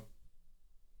comes from.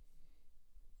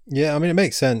 Yeah, I mean, it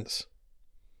makes sense.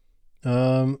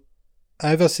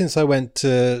 Ever since I went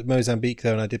to Mozambique,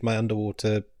 though, and I did my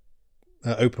underwater,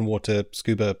 open water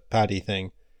scuba paddy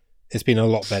thing, it's been a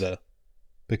lot better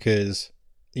because,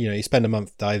 you spend a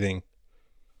month diving.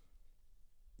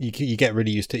 You get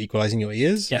really used to equalizing your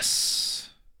ears. Yes.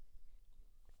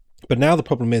 But now the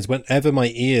problem is whenever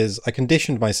my ears, I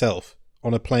conditioned myself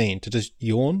on a plane to just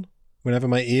yawn whenever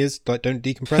my ears don't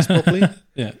decompress properly.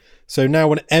 Yeah. So now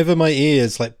whenever my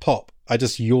ears pop, I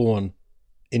just yawn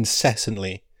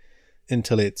incessantly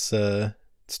until it's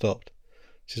stopped,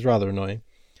 which is rather annoying.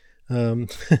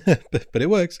 But it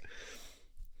works.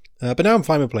 But now I'm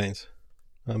fine with planes.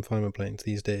 I'm fine with planes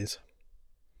these days,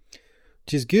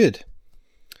 which is good.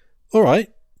 All right.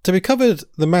 So we covered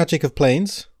the magic of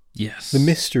planes, Yes. the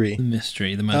mystery. The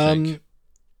mystery, the magic.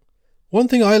 One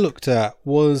thing I looked at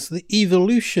was the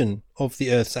evolution of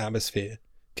the Earth's atmosphere.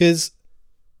 Because,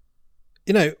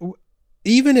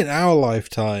 even in our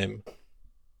lifetime,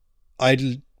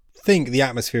 I think the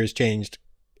atmosphere has changed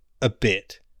a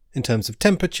bit in terms of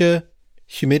temperature,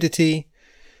 humidity.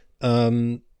 I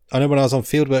know when I was on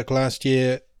fieldwork last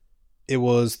year, it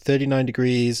was 39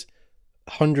 degrees,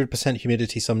 100%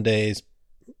 humidity some days.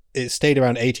 It stayed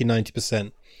around 80,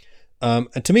 90%.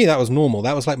 And to me, that was normal.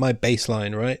 That was like my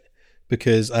baseline, right?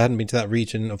 Because I hadn't been to that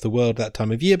region of the world that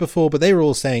time of year before, but they were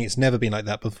all saying it's never been like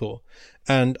that before.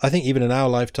 And I think even in our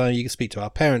lifetime, you can speak to our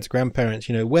parents, grandparents,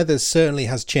 weather certainly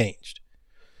has changed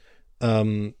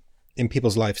in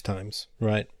people's lifetimes,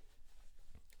 right?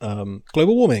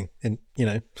 Global warming, and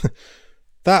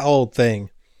that old thing.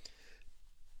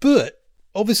 But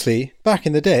obviously, back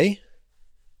in the day,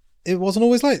 it wasn't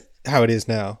always like how it is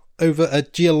now. over a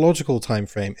geological time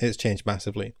frame, it's changed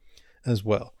massively as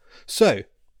well. So,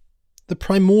 the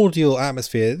primordial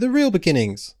atmosphere, the real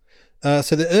beginnings.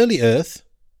 So the early Earth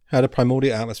had a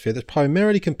primordial atmosphere that's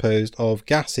primarily composed of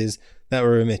gases that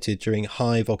were emitted during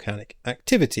high volcanic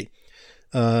activity.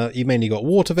 You mainly got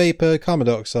water vapor, carbon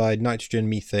dioxide, nitrogen,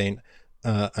 methane,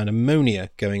 and ammonia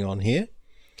going on here.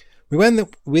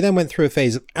 We then went through a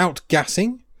phase of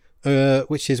outgassing,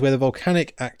 which is where the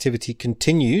volcanic activity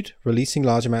continued, releasing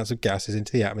large amounts of gases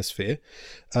into the atmosphere.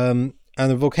 And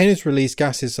the volcanoes released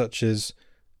gases such as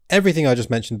everything I just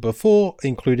mentioned before,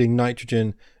 including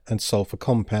nitrogen and sulfur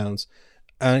compounds.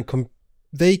 And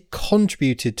they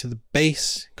contributed to the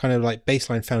base, kind of like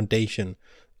baseline foundation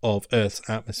of Earth's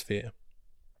atmosphere.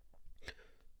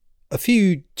 A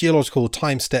few geological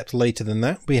time steps later than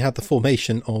that, we had the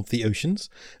formation of the oceans.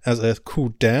 As Earth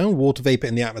cooled down, water vapor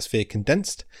in the atmosphere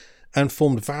condensed and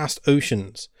formed vast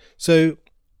oceans. So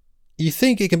you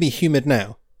think it can be humid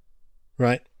now,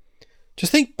 right?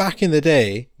 Just think back in the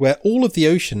day where all of the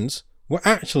oceans were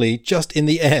actually just in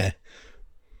the air.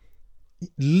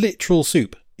 Literal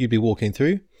soup you'd be walking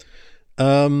through.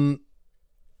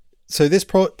 So this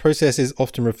process is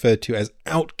often referred to as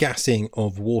outgassing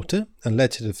of water and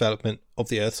led to the development of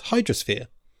the Earth's hydrosphere.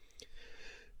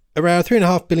 Around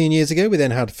 3.5 billion years ago, we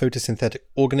then had photosynthetic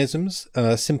organisms,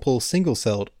 simple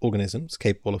single-celled organisms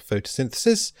capable of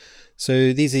photosynthesis.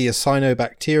 So these are your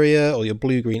cyanobacteria or your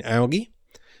blue-green algae.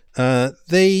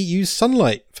 They use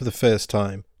sunlight for the first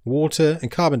time, water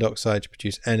and carbon dioxide to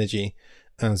produce energy,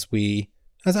 as we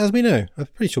know. I'm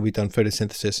pretty sure we've done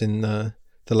photosynthesis in the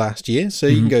last year, so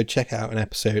you can go check out an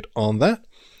episode on that.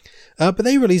 But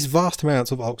they release vast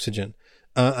amounts of oxygen,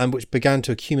 and which began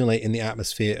to accumulate in the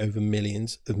atmosphere over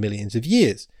millions of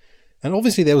years. And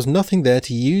obviously there was nothing there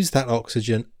to use that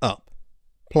oxygen up.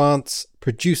 Plants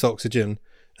produce oxygen,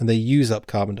 and they use up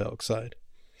carbon dioxide.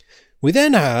 We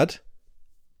then had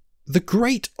the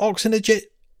Great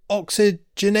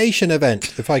Oxygenation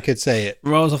Event, if I could say it.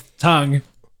 Rolls off the tongue.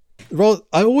 Well,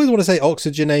 I always want to say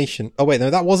oxygenation. Oh wait, no,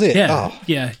 that was it. Yeah,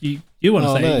 yeah. You want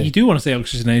to say no. You do want to say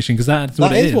oxygenation because that's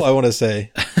what it is. That is what I want to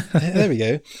say. There we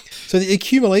go. So the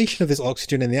accumulation of this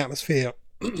oxygen in the atmosphere,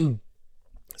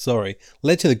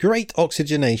 led to the Great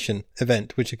Oxygenation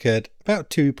Event, which occurred about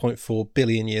 2.4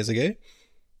 billion years ago,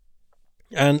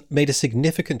 and made a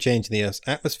significant change in the Earth's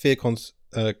atmosphere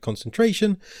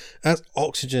concentration as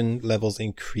oxygen levels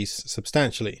increased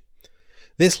substantially.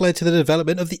 This led to the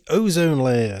development of the ozone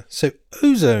layer. So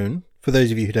ozone, for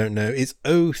those of you who don't know, is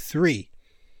O3.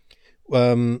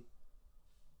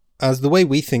 As the way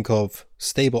we think of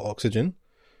stable oxygen,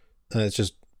 it's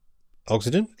just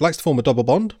oxygen. It likes to form a double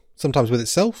bond, sometimes with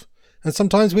itself, and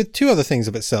sometimes with two other things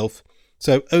of itself.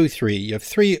 So O3, you have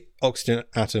 3 oxygen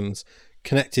atoms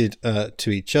connected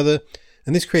to each other,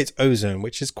 and this creates ozone,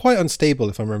 which is quite unstable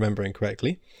if I'm remembering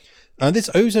correctly. And this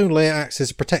ozone layer acts as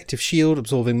a protective shield,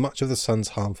 absorbing much of the sun's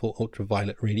harmful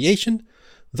ultraviolet radiation,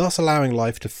 thus allowing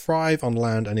life to thrive on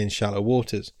land and in shallow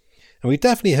waters. And we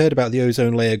definitely heard about the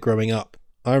ozone layer growing up.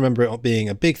 I remember it being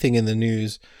a big thing in the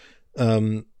news.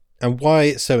 And why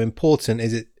it's so important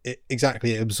is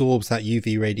it absorbs that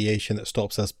UV radiation that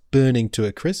stops us burning to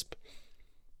a crisp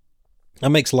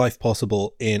and makes life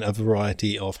possible in a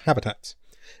variety of habitats.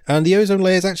 And the ozone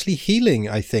layer is actually healing,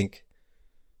 I think,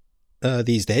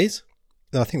 these days.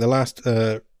 I think the last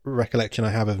recollection I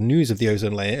have of news of the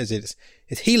ozone layer is it's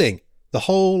healing. The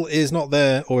hole is not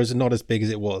there, or is not as big as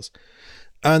it was.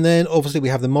 And then obviously we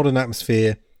have the modern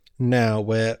atmosphere now,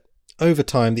 where over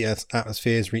time the Earth's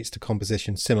atmosphere has reached a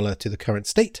composition similar to the current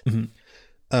state.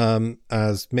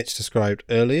 As Mitch described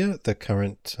earlier, the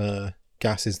current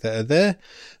gases that are there.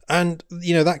 And,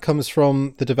 that comes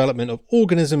from the development of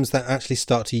organisms that actually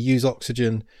start to use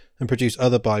oxygen and produce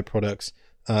other byproducts.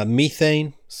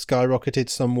 Methane skyrocketed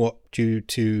somewhat due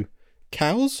to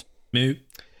cows. Moo.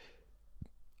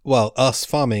 Well, us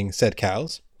farming said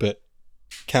cows, but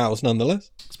cows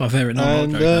nonetheless. It's my favourite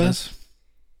novel.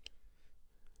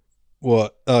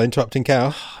 What? Oh, interrupting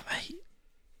cow? Oh, mate.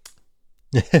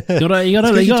 You gotta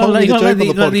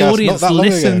let the audience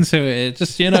listen to it.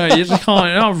 Just you just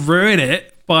can't ruin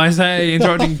it by saying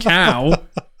interrupting cow.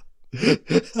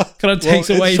 Kind of takes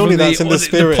away from the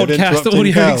podcast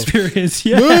audio cows. Experience.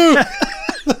 Yeah.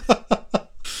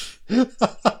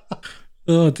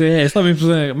 Oh dear! It's like me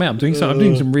saying, "Man, I'm doing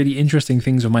some really interesting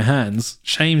things with my hands."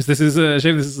 Shame this is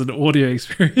an audio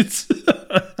experience.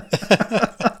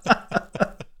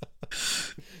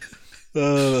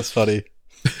 Oh, that's funny.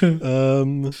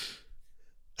 And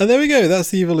there we go.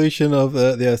 That's the evolution of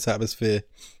the Earth's atmosphere.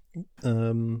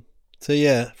 So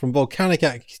yeah, from volcanic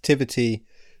activity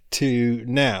to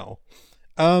now.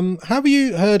 Have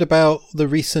you heard about the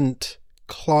recent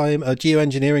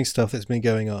geoengineering stuff that's been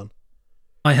going on?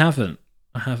 I haven't.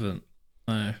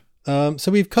 No.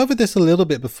 So we've covered this a little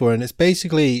bit before, and it's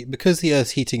basically because the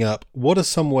Earth's heating up, what are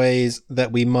some ways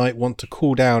that we might want to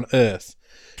cool down Earth?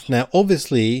 Now,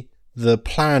 obviously, the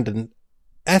planned and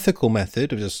ethical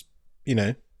method of just,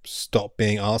 stop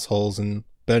being assholes and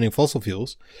burning fossil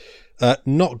fuels,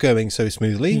 not going so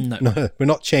smoothly. No. We're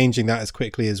not changing that as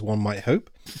quickly as one might hope.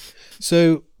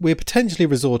 So we're potentially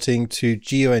resorting to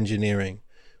geoengineering,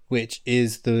 which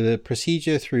is the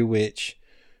procedure through which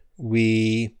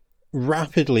we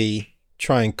rapidly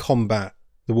try and combat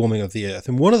the warming of the Earth.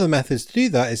 And one of the methods to do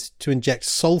that is to inject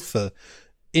sulfur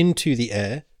into the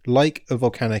air, like a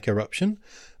volcanic eruption,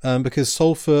 because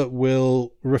sulfur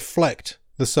will reflect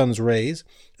the sun's rays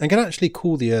and can actually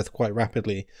cool the Earth quite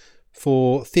rapidly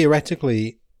for,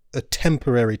 theoretically, a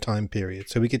temporary time period.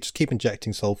 So we could just keep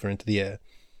injecting sulfur into the air.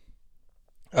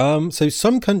 So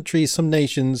some countries, some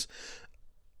nations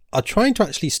are trying to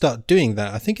actually start doing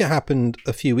that. I think it happened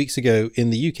a few weeks ago in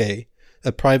the UK.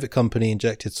 A private company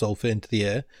injected sulfur into the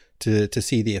air to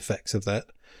see the effects of that.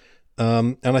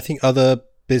 And I think other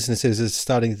businesses are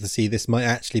starting to see this might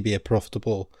actually be a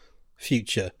profitable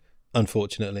future,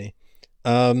 unfortunately.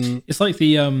 It's like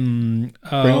the Bring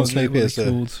on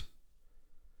Snowpiercer.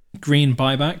 Green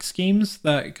buyback schemes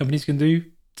that companies can do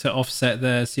to offset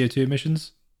their CO2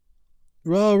 emissions.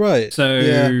 Oh, right. So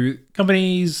yeah.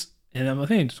 companies, and I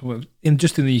think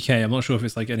just in the UK, I'm not sure if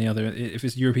it's like any other, if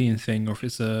it's a European thing or if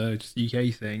it's a just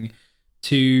UK thing,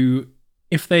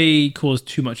 if they cause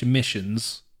too much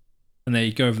emissions and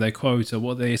they go over their quota,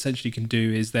 what they essentially can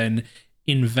do is then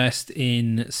invest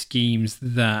in schemes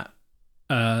that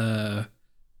are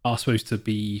supposed to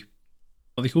be,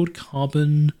 what are they called?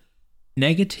 Carbon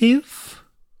negative?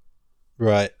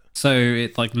 Right. So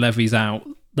it like levels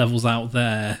out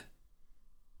their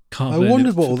carbon. I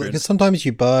wondered because sometimes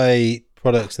you buy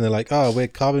products and they're like, oh, we're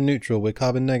carbon neutral, we're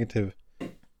carbon negative.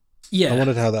 Yeah. I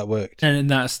wondered how that worked. And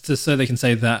that's just so they can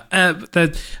say that.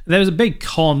 There was a big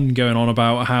con going on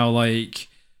about how like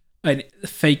a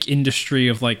fake industry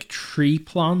of like tree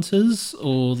planters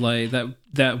or like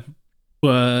that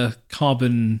were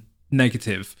carbon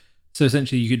negative. So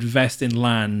essentially you could invest in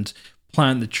land,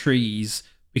 plant the trees,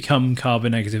 become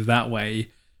carbon negative that way.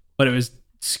 But it was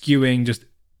skewing just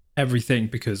everything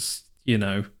because, you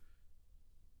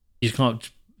can't,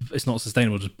 it's not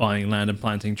sustainable just buying land and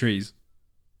planting trees.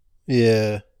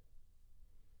 Yeah.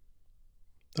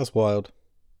 That's wild.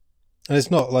 And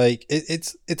it's not like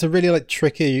it's a really like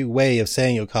tricky way of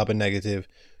saying you're carbon negative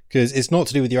because it's not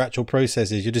to do with your actual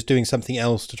processes. You're just doing something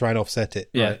else to try and offset it,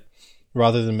 yeah. Right?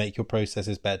 Rather than make your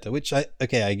processes better, which I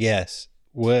guess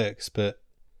works, but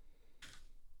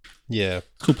yeah.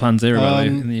 It's called Plan Zero by the way,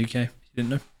 in the UK. You didn't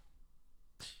know?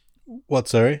 What,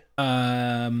 sorry?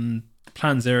 Plan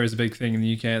Zero is a big thing in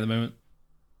the UK at the moment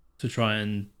to try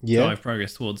and drive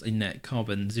progress towards a net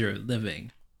carbon zero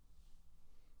living.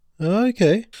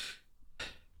 Okay.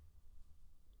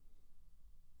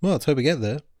 Well, let's hope we get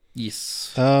there.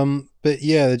 Yes. But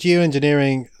yeah, the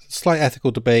geoengineering, slight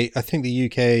ethical debate. I think the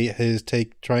UK is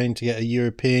trying to get a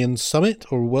European summit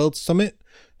or a world summit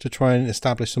to try and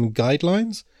establish some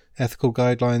guidelines, ethical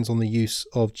guidelines on the use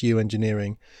of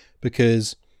geoengineering,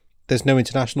 because there's no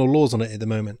international laws on it at the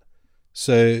moment.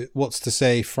 So what's to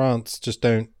say France just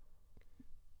don't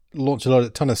launch a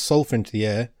ton of sulfur into the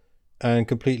air and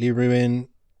completely ruin,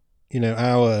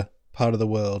 our part of the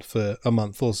world for a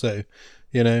month or so,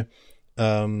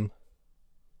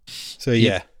 So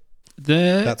yeah,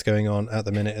 that's going on at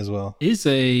the minute as well. Is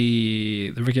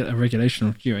a regulation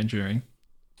of geoengineering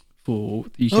for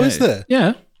the UK. Oh, is there?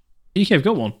 Yeah, the UK have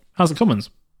got one. House of Commons.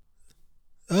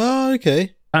 Oh,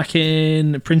 okay.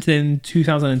 Printed in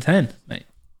 2010, mate.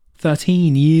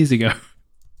 13 years ago.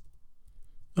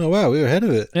 Oh wow, we were ahead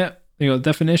of it. Yeah, they got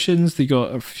definitions. They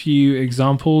got a few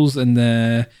examples and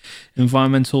their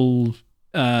environmental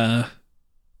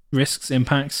risks,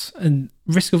 impacts, and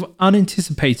risk of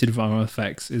unanticipated environmental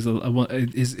effects is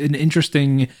an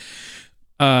interesting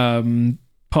part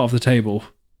of the table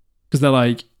because they're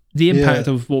like the impact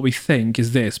of what we think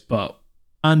is this, but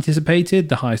anticipated,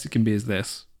 the highest it can be is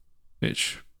this,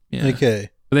 which okay.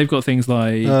 But they've got things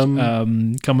like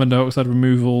carbon dioxide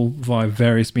removal via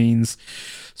various means,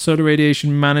 solar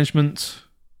radiation management,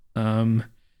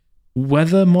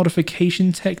 weather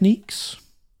modification techniques.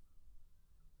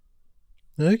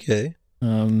 Okay.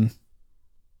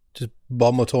 Just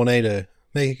bomb a tornado,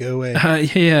 make it go away.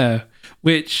 Yeah,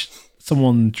 which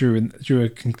someone drew a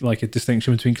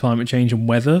distinction between climate change and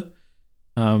weather,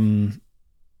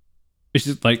 which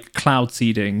is like cloud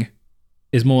seeding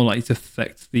is more likely to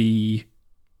affect the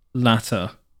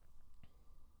latter.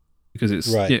 Because it's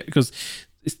Right. because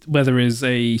weather is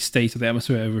a state of the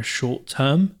atmosphere over a short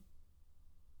term.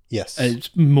 Yes. It's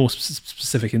more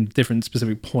specific in different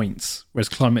specific points, whereas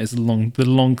climate is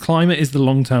climate is the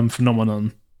long-term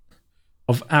phenomenon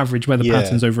of average weather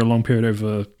patterns over a long period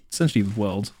over essentially the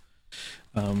world.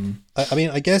 I mean,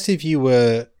 I guess if you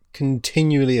were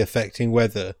continually affecting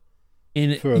weather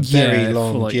for a very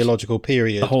long geological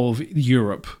period, the whole of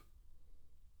Europe,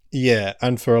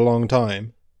 and for a long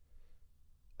time,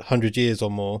 100 years or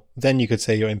more, then you could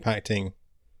say you're impacting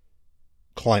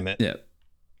climate. Yeah.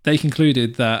 They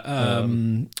concluded that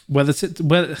weather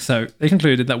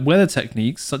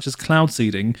techniques such as cloud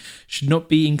seeding should not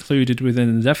be included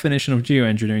within the definition of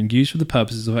geoengineering used for the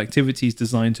purposes of activities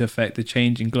designed to affect the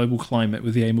change in global climate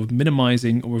with the aim of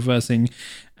minimizing or reversing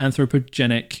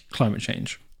anthropogenic climate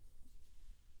change.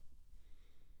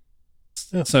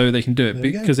 Oh, so they can do it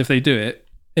because if they do it,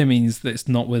 it means that it's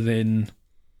not within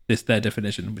their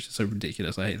definition, which is so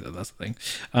ridiculous. I hate that. That's the thing.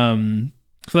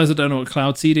 For those that don't know what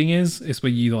cloud seeding is, it's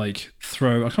where you like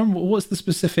throw. I can't remember what's the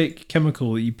specific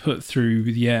chemical that you put through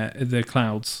the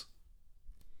clouds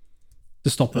to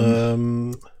stop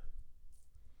them.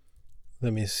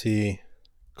 Let me see.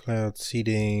 Cloud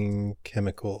seeding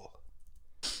chemical.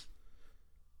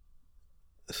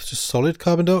 It's just solid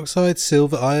carbon dioxide,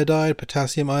 silver iodide,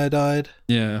 potassium iodide.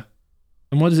 Yeah.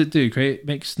 And what does it do?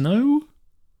 Make snow?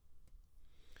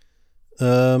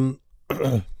 So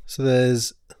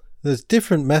there's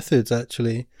different methods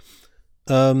actually.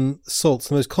 Salts.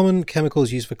 The most common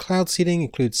chemicals used for cloud seeding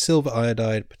include silver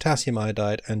iodide, potassium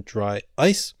iodide, and dry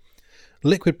ice.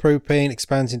 Liquid propane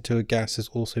expands into a gas has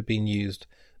also been used,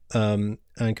 and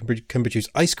can produce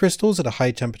ice crystals at a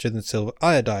higher temperature than silver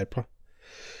iodide.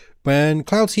 When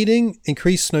cloud seeding,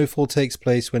 increased snowfall takes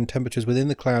place when temperatures within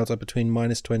the clouds are between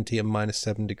 -20 and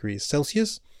 -7 degrees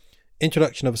Celsius.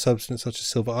 Introduction of a substance such as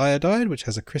silver iodide, which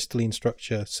has a crystalline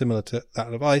structure similar to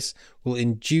that of ice, will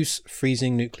induce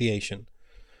freezing nucleation.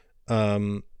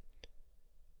 And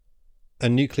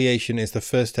nucleation is the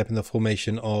first step in the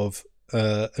formation of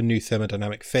a new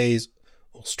thermodynamic phase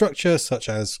or structure, such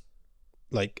as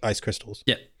like ice crystals.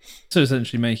 Yeah. So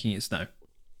essentially making it snow.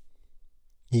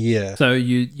 Yeah. So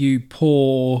you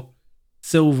pour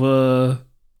silver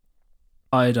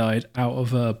iodide out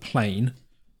of a plane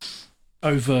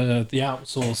over the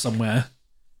Alps or somewhere.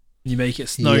 You make it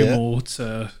snow more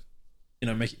to,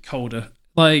 make it colder.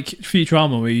 Like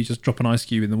Futurama, where you just drop an ice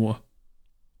cube in the water.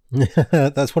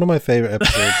 That's one of my favorite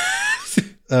episodes.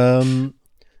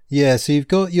 So you've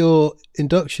got your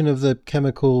induction of the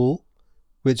chemical,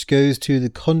 which goes to the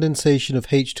condensation of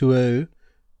H2O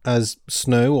as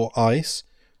snow or ice,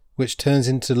 which turns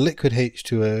into liquid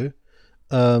H2O,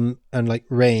 and like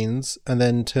rains, and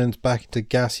then turns back into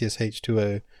gaseous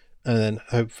H2O. And then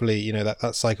hopefully,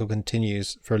 that cycle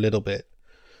continues for a little bit.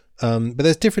 But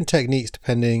there's different techniques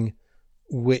depending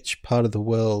which part of the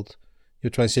world you're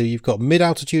trying to see. You've got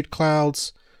mid-altitude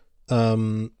clouds.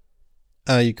 You've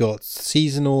got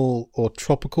seasonal or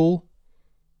tropical.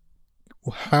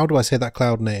 How do I say that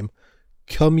cloud name?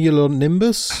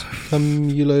 Cumulonimbus?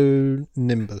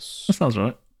 Cumulonimbus. That sounds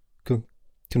right.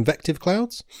 Convective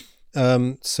clouds.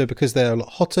 So because they're a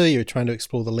lot hotter, you're trying to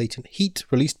explore the latent heat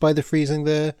released by the freezing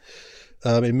there.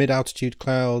 In mid-altitude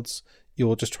clouds,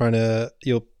 you're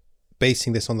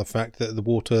basing this on the fact that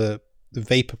the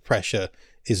vapor pressure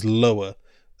is lower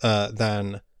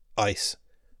than ice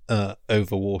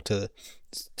over water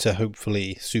to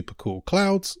hopefully super cool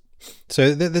clouds.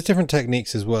 So there's different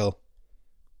techniques as well.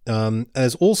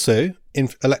 There's also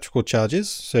electrical charges.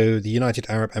 So the United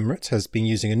Arab Emirates has been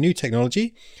using a new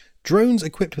technology. Drones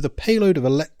equipped with a payload of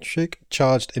electric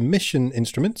charged emission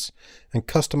instruments and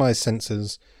customized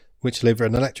sensors, which deliver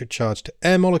an electric charge to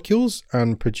air molecules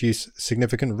and produce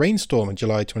significant rainstorm in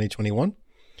July 2021.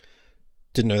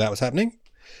 Didn't know that was happening.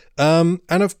 And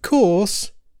of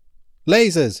course,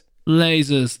 lasers.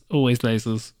 Lasers. Always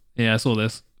lasers. Yeah, I saw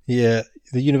this. Yeah,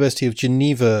 the University of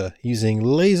Geneva using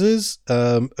lasers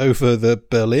over the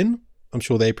Berlin. I'm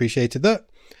sure they appreciated that.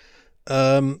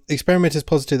 Experimenters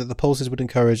posited that the pulses would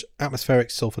encourage atmospheric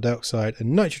sulfur dioxide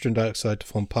and nitrogen dioxide to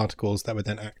form particles that would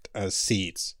then act as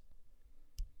seeds.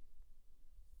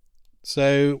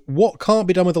 So, what can't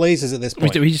be done with the lasers at this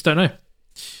point? We just don't know.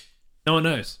 No one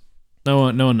knows. No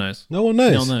one knows. No one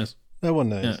knows. No one knows. No one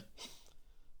knows.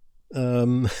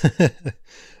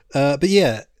 Yeah. But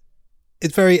yeah,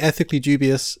 it's very ethically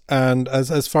dubious, and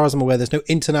as far as I'm aware, there's no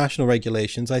international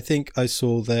regulations. I think I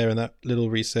saw there in that little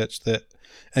research that,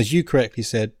 as you correctly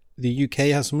said, the UK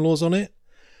has some laws on it.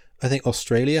 I think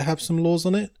Australia have some laws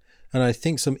on it. and I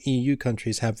think some EU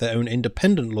countries have their own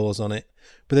independent laws on it,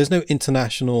 but there's no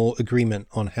international agreement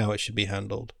on how it should be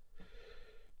handled.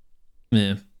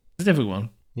 Yeah. It's a difficult one.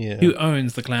 Yeah. Who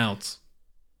owns the clouds?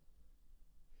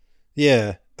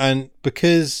 Yeah, and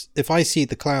because if I see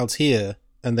the clouds here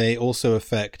and they also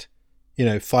affect,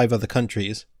 5 other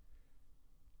countries,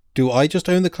 do I just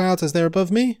own the clouds as they're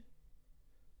above me?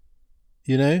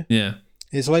 Yeah.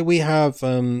 It's like we have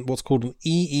what's called an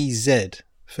EEZ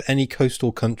for any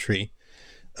coastal country.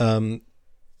 So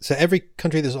every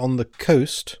country that's on the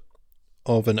coast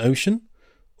of an ocean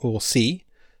or sea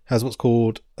has what's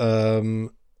called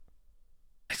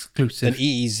exclusive an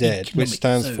EEZ, which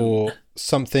stands for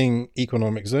something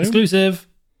economic zone.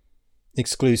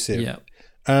 Exclusive. Yeah.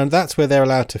 And that's where they're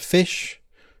allowed to fish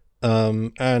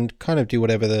and kind of do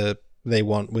whatever they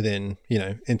want within,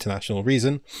 international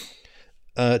reason.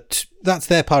 That's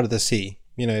their part of the sea.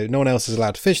 No one else is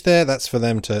allowed to fish there. That's for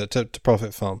them to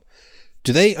profit from.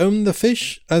 Do they own the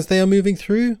fish as they are moving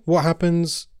through? What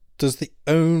happens? Does the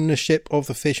ownership of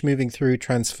the fish moving through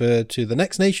transfer to the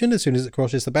next nation as soon as it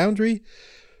crosses the boundary?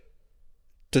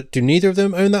 Do neither of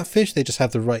them own that fish? They just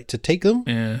have the right to take them?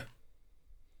 Yeah.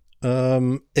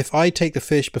 If I take the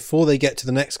fish before they get to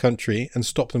the next country and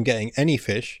stop them getting any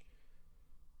fish,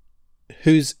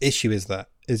 whose issue is that?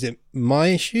 Is it my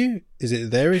issue? Is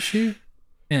it their issue?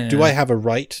 Yeah. Do I have a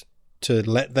right to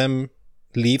let them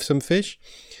leave some fish?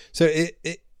 So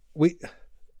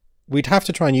we'd have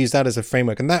to try and use that as a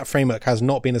framework, and that framework has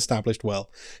not been established well.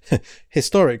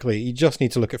 Historically, you just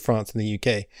need to look at France and the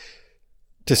UK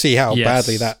to see how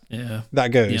badly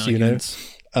that goes,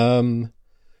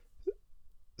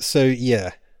 So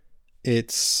yeah,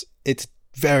 it's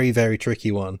very, very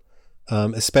tricky one,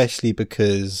 especially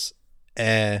because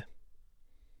air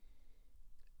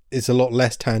is a lot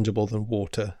less tangible than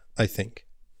water, I think.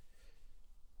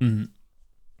 Mm.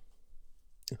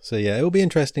 So yeah, it will be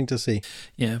interesting to see.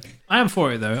 Yeah, I am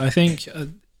for it though. I think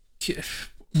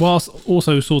whilst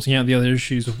also sorting out the other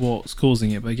issues of what's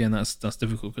causing it, but again, that's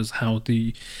difficult because how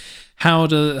does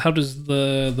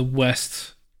the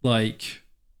West like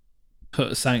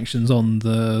put sanctions on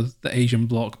the Asian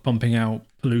bloc pumping out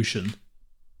pollution,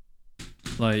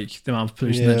 like the amount of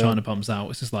pollution that China pumps out?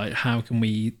 It's just like, how can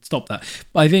we stop that?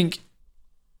 But I think,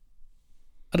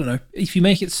 I don't know, if you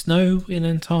make it snow in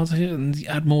Antarctica and you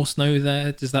add more snow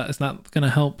there, is that going to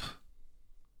help?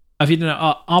 If you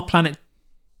our Planet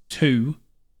 2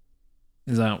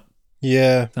 is out.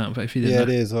 Yeah. But if you didn't know. It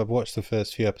is. I've watched the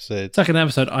first few episodes. Second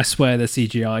episode, I swear there's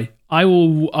CGI. I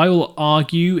will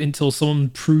argue until someone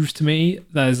proves to me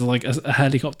there's like a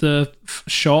helicopter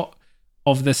shot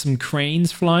of there's some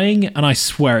cranes flying, and I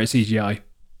swear it's CGI.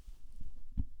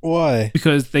 Why?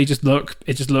 Because it just looks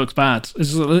bad.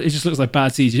 It just looks like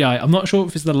bad CGI. I'm not sure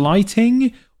if it's the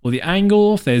lighting or the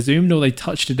angle, if they're zoomed or they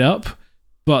touched it up,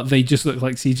 but they just look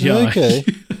like CGI. Okay.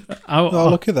 I'll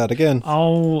look at that again.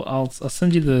 I'll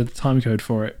send you the time code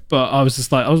for it. But I was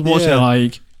just like, I was watching it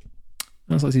like,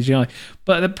 that's like CGI.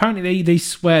 But apparently they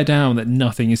swear down that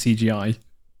nothing is CGI.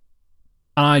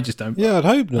 I just don't. Yeah, I'd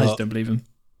hope not. I just don't believe them.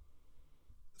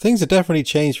 Things have definitely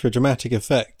changed for dramatic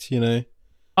effect,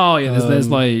 Oh yeah, there's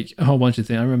like a whole bunch of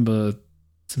things. I remember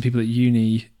some people at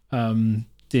uni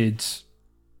did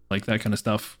like that kind of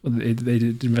stuff. They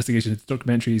did investigations,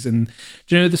 documentaries, and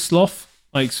do you know the sloth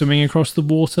like swimming across the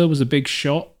water was a big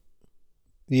shot?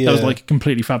 Yeah, that was like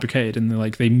completely fabricated, and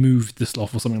they moved the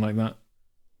sloth or something like that.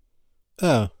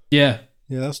 Oh yeah,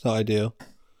 that's not ideal.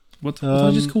 What did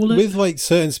I just call it? With like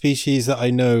certain species that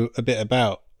I know a bit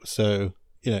about, so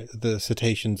the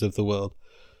cetaceans of the world,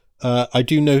 I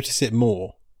do notice it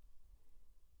more.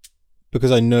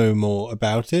 Because I know more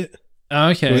about it.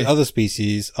 Okay. With other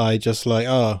species, I just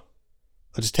I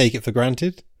just take it for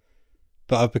granted.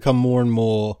 But I've become more and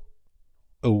more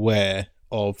aware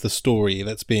of the story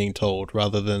that's being told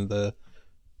rather than the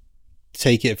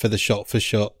take it for the shot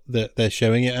that they're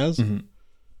showing it as. Mm-hmm.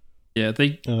 Yeah,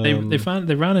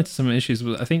 they ran into some issues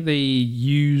with. I think they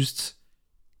used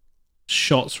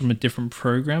shots from a different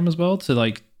program as well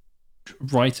to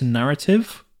write a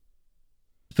narrative.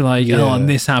 And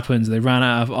this happens, they ran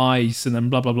out of ice, and then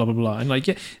blah blah blah blah blah. And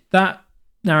that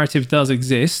narrative does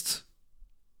exist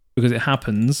because it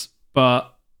happens,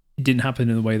 but it didn't happen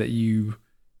in the way that you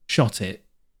shot it.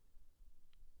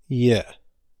 Yeah,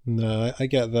 no, I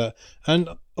get that. And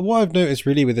what I've noticed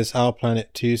really with this Our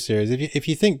Planet 2 series, if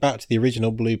you think back to the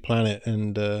original Blue Planet,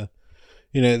 and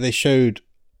they showed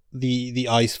the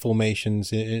ice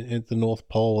formations in the North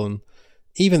Pole, and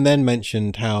even then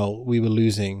mentioned how we were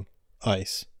losing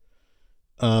ice.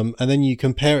 And then you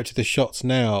compare it to the shots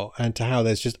now and to how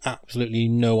there's just absolutely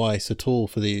no ice at all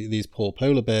for these poor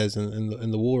polar bears and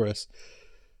the walrus.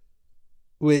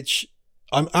 which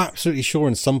I'm absolutely sure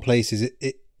in some places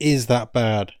it is that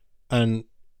bad. And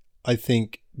I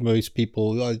think most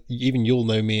people, even you'll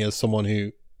know me as someone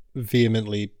who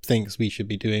vehemently thinks we should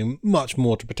be doing much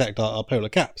more to protect our polar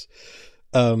caps,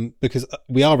 because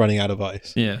we are running out of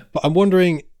ice. Yeah. But I'm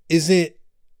wondering, is it?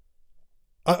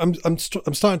 I'm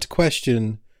starting to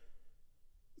question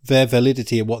their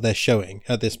validity of what they're showing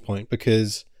at this point,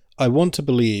 because I want to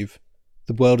believe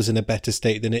the world is in a better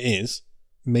state than it is,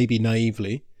 maybe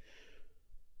naively.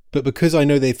 But because I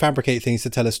know they fabricate things to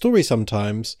tell a story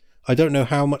sometimes, I don't know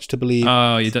how much to believe.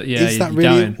 Oh, you don't, yeah. Is that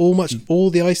really all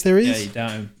the ice there is? Yeah, you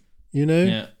down. You know?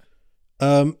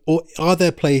 Yeah. Or are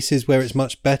there places where it's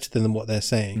much better than what they're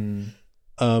saying?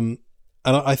 And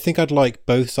I think I'd like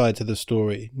both sides of the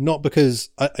story. Not because,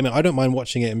 I mean, I don't mind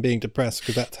watching it and being depressed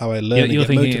because that's how I learn and You're get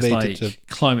thinking motivated it's like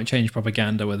climate change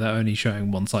propaganda where they're only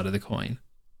showing one side of the coin.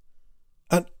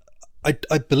 And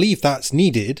I believe that's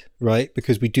needed, right?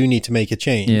 Because we do need to make a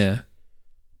change. Yeah.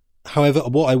 However,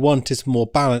 what I want is a more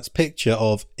balanced picture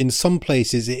of, in some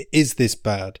places it is this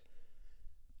bad,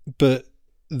 but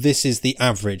this is the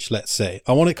average, let's say.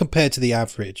 I want it compared to the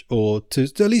average, or to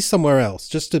at least somewhere else,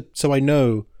 just so I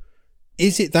know,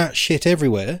 is it that shit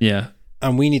everywhere? Yeah.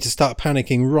 And we need to start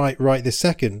panicking right this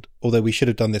second, although we should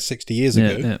have done this 60 years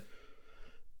ago.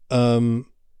 Yeah. You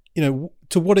know,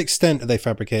 to what extent are they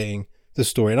fabricating the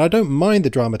story? And I don't mind the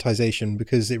dramatization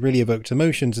because it really evokes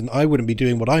emotions, and I wouldn't be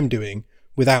doing what I'm doing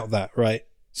without that, right?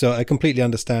 So I completely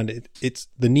understand it. It's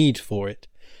the need for it.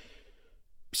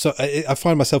 So I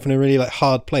find myself in a really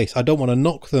hard place. I don't want to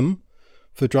knock them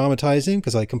for dramatizing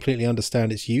because I completely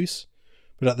understand its use,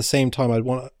 but at the same time, I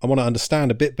want to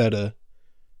understand a bit better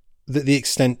the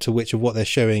extent to which of what they're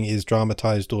showing is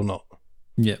dramatized or not.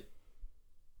 Yeah.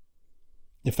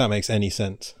 If that makes any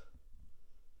sense.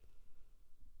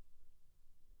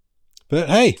 But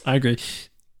hey, I agree.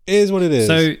 It is what it is.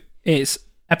 So it's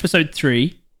episode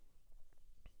 3.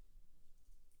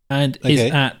 And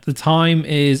the time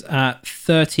is at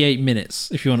 38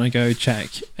 minutes, if you want to go check.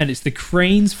 And it's the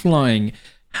cranes flying.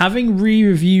 Having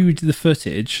re-reviewed the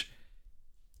footage,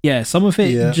 yeah, some of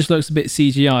it just looks a bit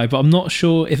CGI, but I'm not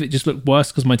sure if it just looked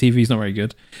worse because my TV's not very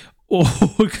good, or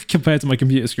compared to my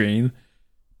computer screen.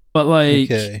 But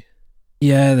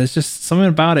yeah, there's just something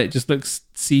about it just looks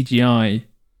CGI.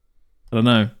 I don't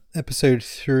know. Episode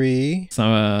 3.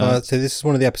 So this is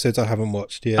one of the episodes I haven't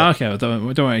watched yet. Okay, well,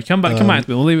 don't worry. Come back to me.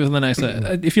 We'll leave it for the next.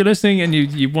 If you're listening and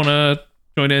you want to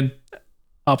join in,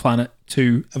 Our Planet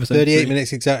 2 episode 38 3.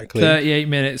 minutes exactly. 38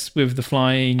 minutes with the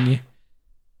flying.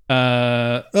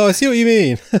 I see what you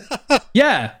mean.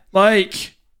 Yeah,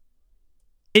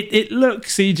 it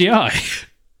looks CGI.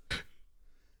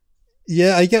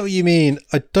 Yeah, I get what you mean.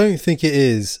 I don't think it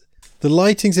is. The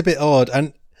lighting's a bit odd,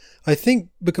 and I think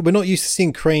because we're not used to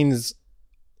seeing cranes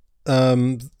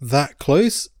that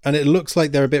close, and it looks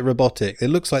like they're a bit robotic. It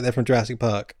looks like they're from Jurassic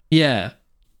Park. Yeah,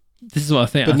 this is what I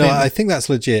think. But I think that's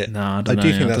legit. No, I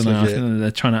do think that's legit. I think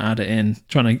they're trying to add it in,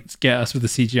 trying to get us with the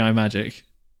CGI magic.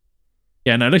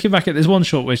 Yeah, no, looking back at this one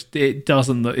shot, which it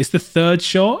doesn't look. It's the third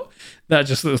shot that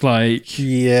just looks like.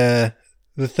 Yeah.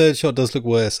 The third shot does look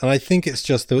worse, and I think it's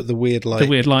just the weird light. The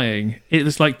weird lighting. It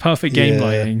looks like perfect game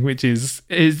lighting, which is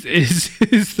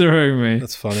throwing me.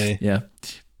 That's funny. Yeah,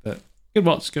 but good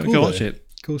watch. Go watch it.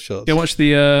 Cool shots. Go watch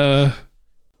the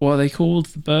what are they called?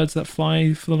 The birds that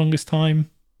fly for the longest time.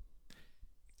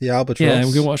 The albatross. Yeah,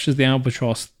 we can watch as the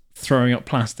albatross throwing up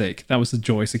plastic. That was a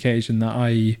joyous occasion that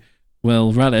I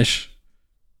will relish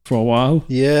for a while.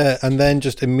 Yeah, and then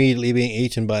just immediately being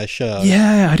eaten by a shark.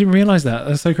 Yeah, I didn't realize that.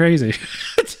 That's so crazy.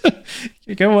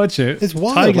 Go watch it. It's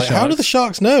wild. How do the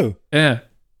sharks know? Yeah.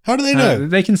 How do they know?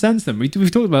 They can sense them. We've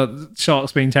talked about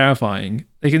sharks being terrifying.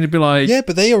 They can be like... Yeah,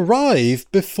 but they arrive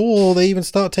before they even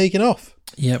start taking off.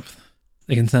 Yep.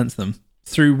 They can sense them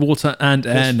through water and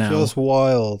air now. It's just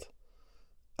wild.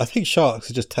 I think sharks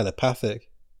are just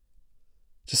telepathic.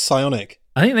 Just psionic.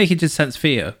 I think they can just sense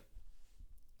fear.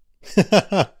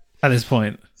 At this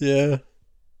point. Yeah.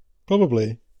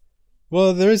 Probably.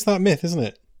 Well, there is that myth, isn't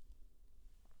it?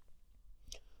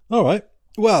 All right.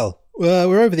 Well,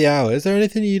 we're over the hour. Is there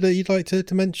anything you'd like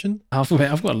to mention? I've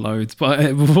got loads, but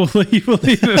we'll leave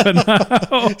it for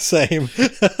now. Same.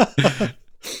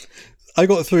 I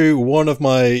got through one of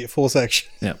my 4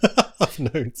 sections of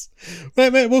notes.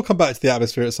 Maybe we'll come back to the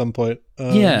atmosphere at some point.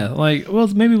 Maybe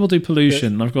we'll do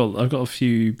pollution. I've got a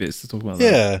few bits to talk about.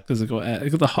 Yeah, because I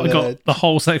got the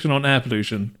whole section on air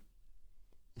pollution.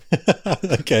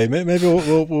 Okay, maybe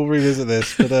we'll revisit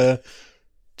this. But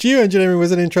geoengineering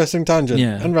was an interesting tangent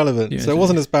and relevant, so it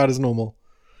wasn't as bad as normal.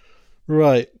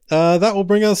 Right. That will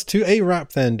bring us to a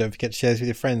wrap then. Don't forget to share this with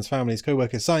your friends, families,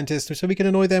 co-workers, scientists, so we can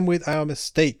annoy them with our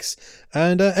mistakes.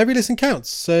 And every listen counts,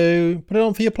 so put it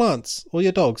on for your plants or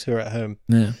your dogs who are at home.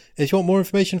 Yeah. If you want more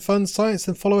information, fun, science,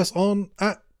 then follow us on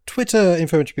at Twitter,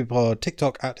 InfoEntropyPod,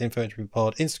 TikTok at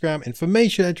InfoEntropyPod, Instagram,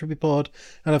 InformationEntropyPod,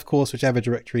 and of course, whichever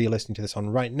directory you're listening to this on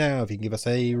right now, if you can give us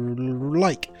a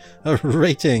like, a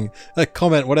rating, a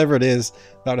comment, whatever it is,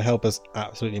 that would help us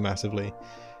absolutely massively.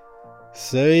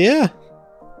 So yeah,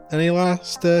 any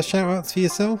last shout outs for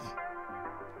yourself?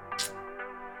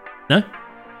 No.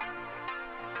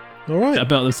 All right.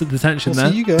 About the tension we'll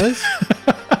there. See you guys.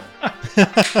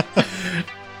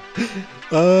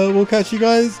 We'll catch you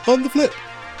guys on the flip.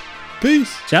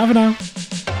 Peace. Ciao for now.